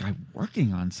be is that guy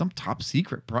working on? Some top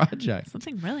secret project.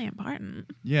 something really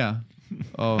important. Yeah.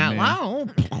 Oh man.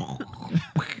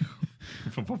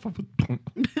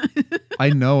 I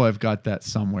know I've got that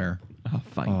somewhere. I'll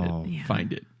find Oh. it. Yeah.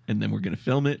 Find it and then we're going to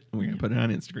film it, and we're going to put it on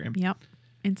Instagram. Yep.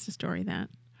 Insta story that.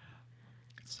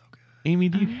 So good. Amy,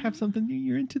 do you have something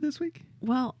you're into this week?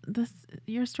 Well,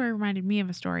 your story reminded me of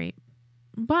a story,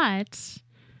 but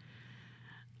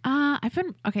I've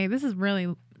been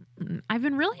really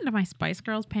into my Spice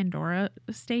Girls Pandora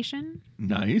station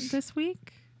Nice. this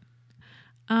week.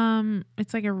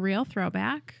 It's like a real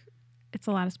throwback. It's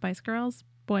a lot of Spice Girls,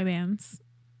 boy bands.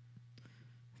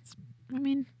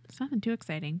 It's nothing too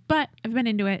exciting, but I've been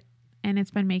into it, and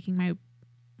it's been making my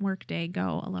work day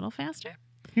go a little faster.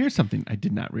 Here's something I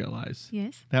did not realize.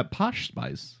 Yes. That Posh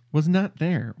Spice was not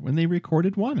there when they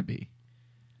recorded Wannabe.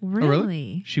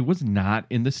 Really? She was not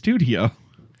in the studio.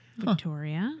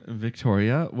 Victoria?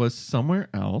 Victoria was somewhere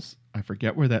else. I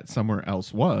forget where that somewhere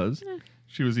else was.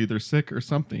 She was either sick or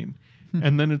something.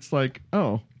 And then it's like,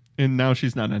 oh, and now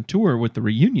she's not on tour with the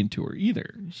reunion tour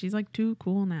either. She's like too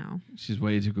cool now. She's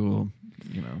way too cool,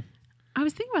 I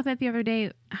was thinking about that the other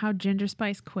day, how Ginger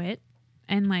Spice quit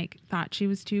and like thought she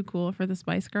was too cool for the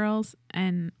Spice Girls,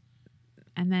 and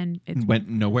then it Went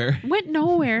nowhere. went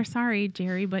nowhere. Sorry,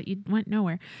 Jerry, but you went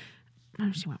nowhere.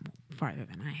 Oh, she went farther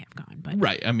than I have gone, but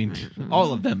Right. I mean,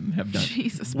 all of them have done.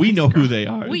 Jesus, We Spice know who Girl. they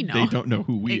are. We know. They don't know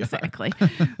who we are. Exactly.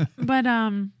 But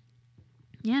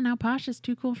yeah, now Posh is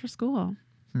too cool for school.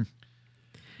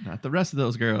 Not the rest of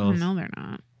those girls. No, they're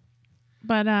not.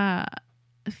 But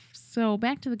so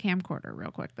back to the camcorder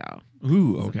real quick though.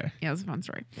 Ooh, okay. Yeah, it was a fun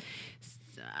story.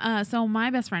 So my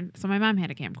mom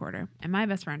had a camcorder, and my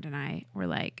best friend and I were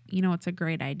like, it's a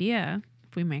great idea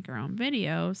if we make our own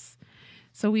videos.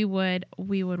 So we would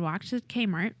walk to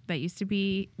Kmart, that used to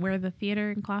be where the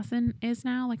theater in Clawson is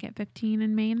now, like at 15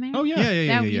 in Maine there. Oh, yeah.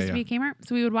 That used to be a Kmart.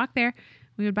 So we would walk there.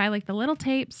 We would buy like the little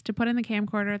tapes to put in the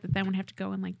camcorder that then would have to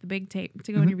go in like the big tape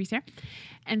to go in your VCR.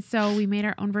 And so we made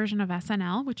our own version of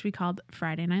SNL, which we called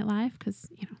Friday Night Live because,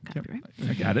 copyright.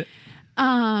 I got it.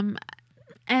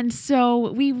 And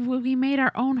so we made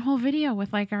our own whole video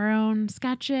with like our own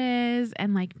sketches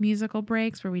and like musical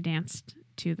breaks where we danced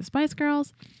to the Spice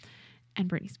Girls and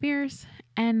Britney Spears.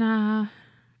 And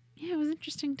it was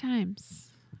interesting times.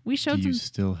 We showed Do you some.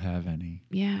 still have any?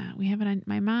 Yeah, we have it on.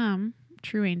 My mom,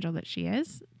 true angel that she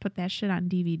is, put that shit on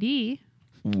DVD.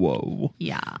 Whoa.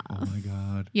 Yeah. Oh my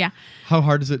God. Yeah. How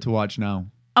hard is it to watch now?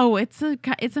 Oh, it's a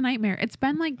nightmare. It's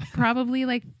been like probably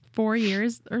like 4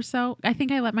 years or so. I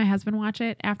think I let my husband watch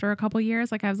it after a couple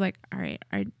years. Like I was like, all right,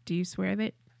 do you swear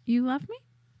that you love me?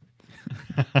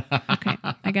 Okay,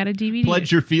 I got a DVD.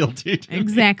 Pledge your fealty to me.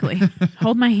 Exactly.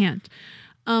 Hold my hand.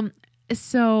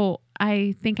 So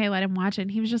I think I let him watch it,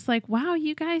 and he was just like, "Wow,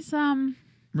 you guys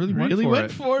Really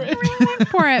went for it. really went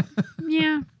for it."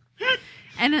 Yeah.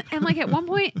 And like at one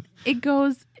point it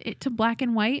goes to black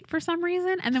and white for some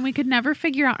reason, and then we could never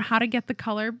figure out how to get the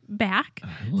color back.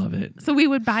 I love it. So we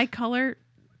would buy color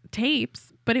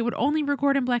tapes, but it would only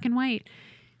record in black and white.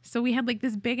 So we had like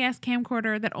this big ass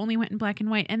camcorder that only went in black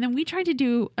and white. And then we tried to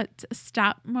do a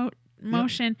stop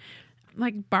motion,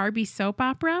 like Barbie soap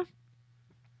opera.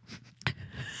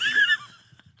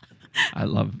 I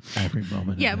love every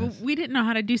moment. Yeah, of but this. we didn't know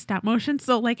how to do stop motion.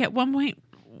 So like at one point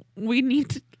we need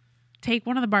to take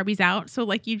one of the Barbies out. So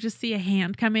like you just see a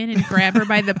hand come in and grab her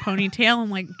by the ponytail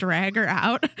and like drag her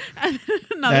out. And then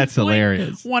another That's point,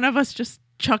 hilarious. One of us just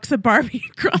chucks a Barbie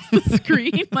across the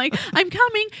screen like, I'm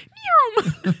coming.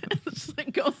 It just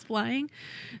like goes flying.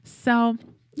 So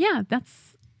yeah,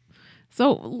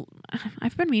 so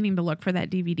I've been meaning to look for that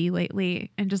DVD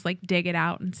lately and just like dig it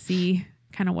out and see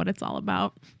kind of what it's all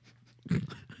about.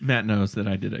 Matt knows that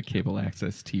I did a cable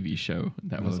access TV show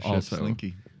that was Oh, shit, also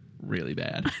Slinky. really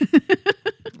bad.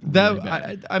 That Really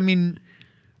bad. I mean,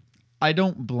 I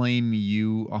don't blame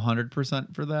you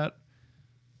 100% for that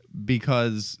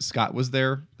because Scott was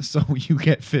there, so you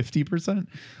get 50%.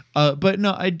 But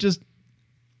no,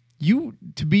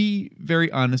 to be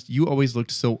very honest, you always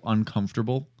looked so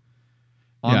uncomfortable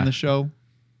on Yeah. the show.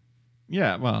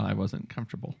 Yeah, well, I wasn't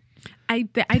comfortable. I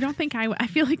don't think I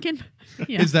feel like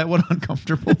yeah. Is that what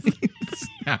uncomfortable means?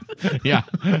 Yeah.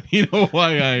 You know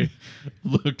why I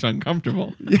looked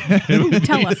uncomfortable?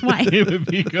 Tell us why. It would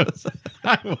be because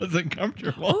I wasn't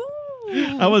comfortable.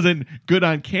 Ooh. I wasn't good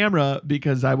on camera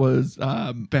because I was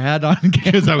Bad on camera.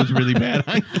 because I was really bad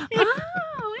on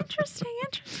Oh, interesting.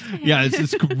 Yeah, it's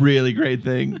this really great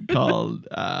thing called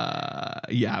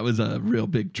it was a real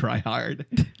big try hard.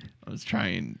 I was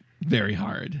trying very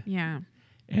hard Yeah.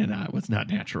 and I was not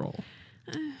natural.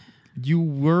 You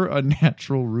were a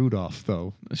natural Rudolph,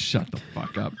 though. Shut the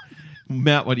fuck up.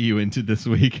 Matt, what are you into this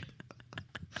week?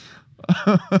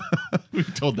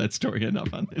 We've told that story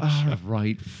enough on this show. All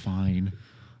right, fine.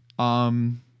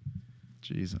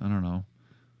 Geez, I don't know.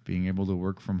 being able to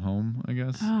work from home, I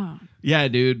guess. Oh, Yeah,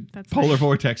 dude. That's Polar nice.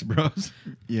 vortex, bros.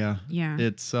 Yeah. yeah.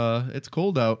 It's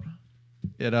cold out.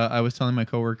 I was telling my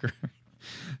coworker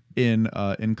in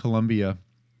Colombia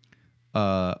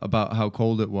about how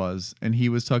cold it was, and he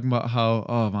was talking about how,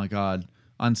 oh my God,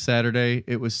 on Saturday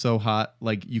it was so hot,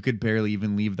 like you could barely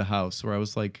even leave the house. Where I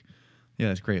was like, yeah,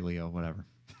 that's great, Leo, whatever.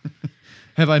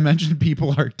 Have I mentioned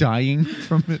people are dying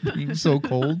from it being so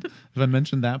cold? Have I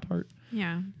mentioned that part?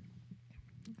 Yeah.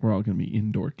 We're all going to be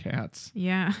indoor cats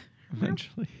Yeah.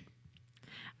 eventually.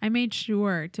 I made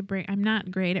sure to bring. I'm not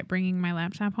great at bringing my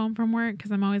laptop home from work because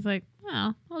I'm always like,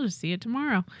 "Oh, I'll just see it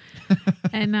tomorrow."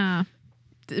 And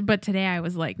but today I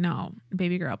was like, "No,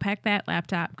 baby girl, pack that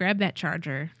laptop, grab that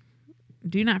charger.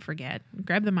 Do not forget,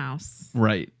 grab the mouse."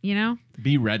 Right. You know,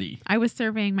 Be ready. I was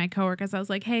surveying my coworkers. I was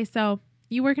like, "Hey, so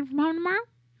you working from home tomorrow?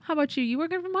 How about you? You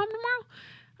working from home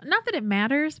tomorrow?" Not that it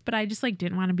matters, but I just like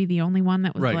didn't want to be the only one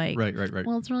that was Right.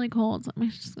 "Well, it's really cold, so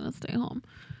I'm just gonna stay home."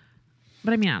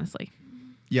 But I mean, honestly.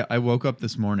 Yeah, I woke up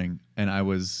this morning and I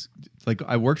was like,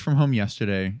 I worked from home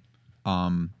yesterday,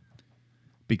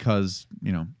 because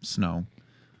snow.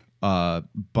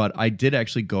 But I did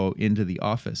actually go into the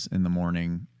office in the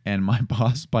morning, and my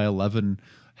boss by 11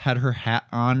 had her hat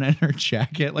on and her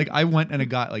jacket. Like I went and I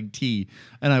got like tea,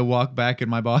 and I walked back,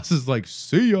 and my boss is like,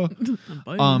 "See ya."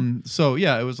 So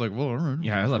yeah, it was like, well, all right.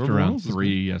 Yeah, I left Everyone around else is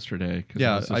 3 yesterday. Because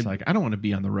Yeah, I was just like, I don't want to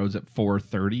be on the roads at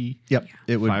 4:30. Yep,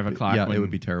 it would 5 o'clock Yeah, it when-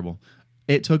 would be terrible.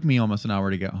 It took me almost an hour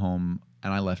to get home,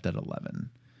 and I left at 11.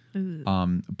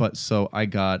 Ugh. But so I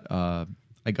got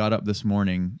up this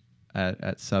morning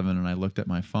at 7, and I looked at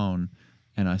my phone,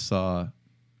 and I saw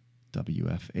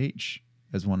WFH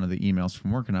as one of the emails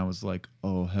from work, and I was like,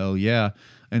 oh hell yeah.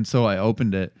 And so I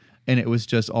opened it, and it was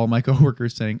just all my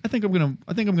coworkers saying, I think I'm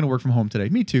gonna work from home today.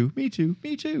 Me too.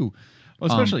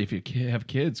 Well, especially if you have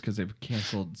kids because they've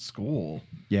canceled school.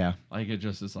 Yeah. Like it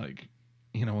just is like,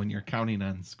 when you're counting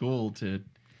on school to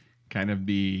kind of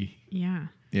be, Yeah.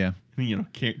 Yeah.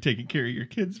 taking care of your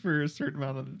kids for a certain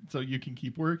amount of, so you can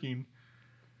keep working.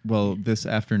 Well, this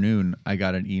afternoon I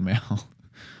got an email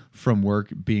from work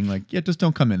being like, yeah, just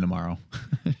don't come in tomorrow.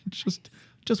 just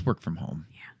work from home.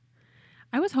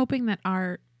 I was hoping that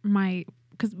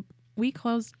because they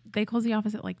closed the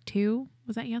office at like 2.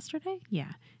 Was that yesterday?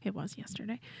 Yeah, it was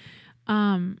yesterday.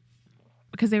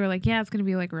 Because they were like, yeah, it's going to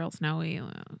be like real snowy.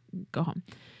 Go home,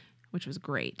 which was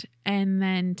great. And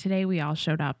then today we all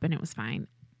showed up and it was fine.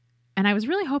 And I was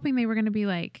really hoping they were going to be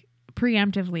like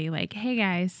preemptively like, hey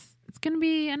guys, it's going to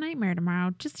be a nightmare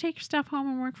tomorrow. Just take your stuff home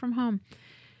and work from home.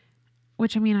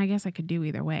 Which, I mean, I guess I could do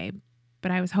either way.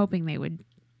 But I was hoping they would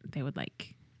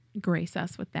like grace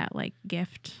us with that like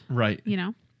gift. Right. I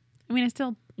mean, it's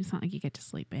not like you get to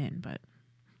sleep in, but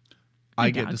I my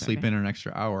get to dog's sleep okay. in an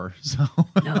extra hour. So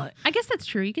No, I guess that's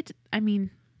true. You get to, I mean,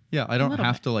 yeah, I don't little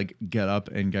have bit. to like get up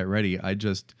and get ready. I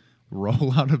just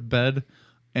roll out of bed,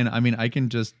 and I mean, I can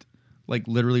just like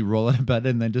literally roll out of bed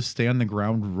and then just stay on the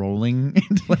ground rolling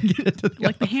until I get into the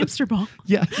like the hamster ball.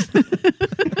 Yes.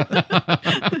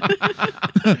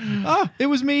 It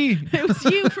was me. It was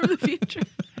you from the future.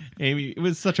 Amy, it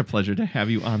was such a pleasure to have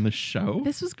you on the show.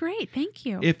 This was great. Thank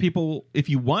you. If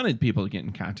you wanted people to get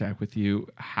in contact with you,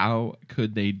 how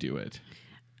could they do it?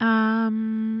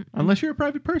 Unless you're a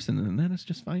private person, and then it's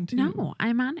just fine too. No,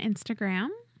 I'm on Instagram.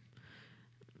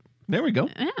 There we go.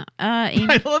 Yeah.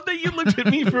 Amy, I love that you looked at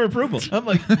me for approval. I'm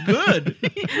like, good.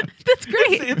 that's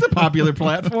great. It's a popular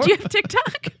platform. Do you have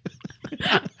TikTok?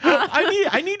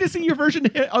 I need to see your version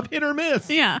of Hit or Miss.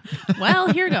 Yeah.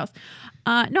 Well, here goes.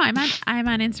 No, I'm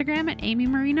on Instagram at Amy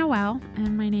Marie Noel,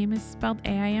 and my name is spelled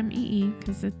AIMEE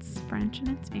because it's French and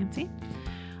it's fancy.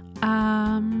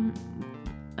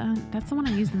 That's the one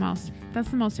I use the most. That's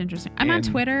the most interesting. I'm on And-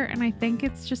 Twitter, and I think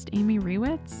it's just Amy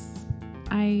Rewitz.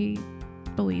 I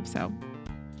believe so,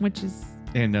 which is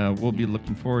And we'll be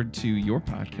looking forward to your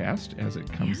podcast as it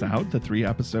comes out. The 3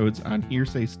 episodes on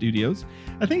Hearsay Studios.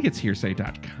 I think it's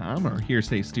hearsay.com or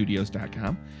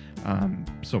hearsaystudios.com.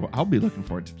 So I'll be looking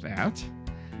forward to that.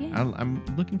 yeah. I'm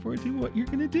looking forward to what you're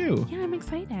going to do. Yeah, I'm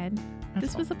excited.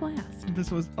 This was a blast. This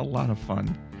was a lot of fun.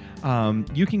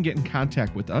 You can get in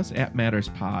contact with us at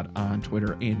MattersPod on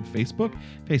Twitter and Facebook.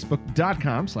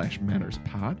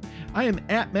 Facebook.com/MattersPod. I am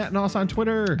at Matt Noss on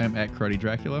Twitter. I'm at Cruddy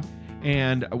Dracula.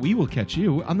 And we will catch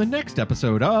you on the next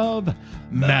episode of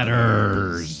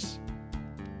Matters.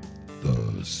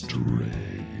 The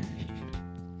Stray.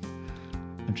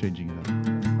 I'm changing it up.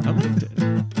 I liked it.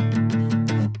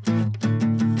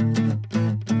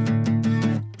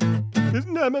 His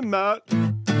name is Matt.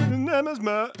 His name is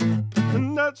Matt.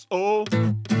 And that's all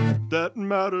that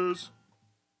matters.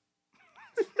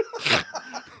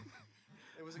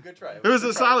 It was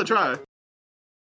a solid try.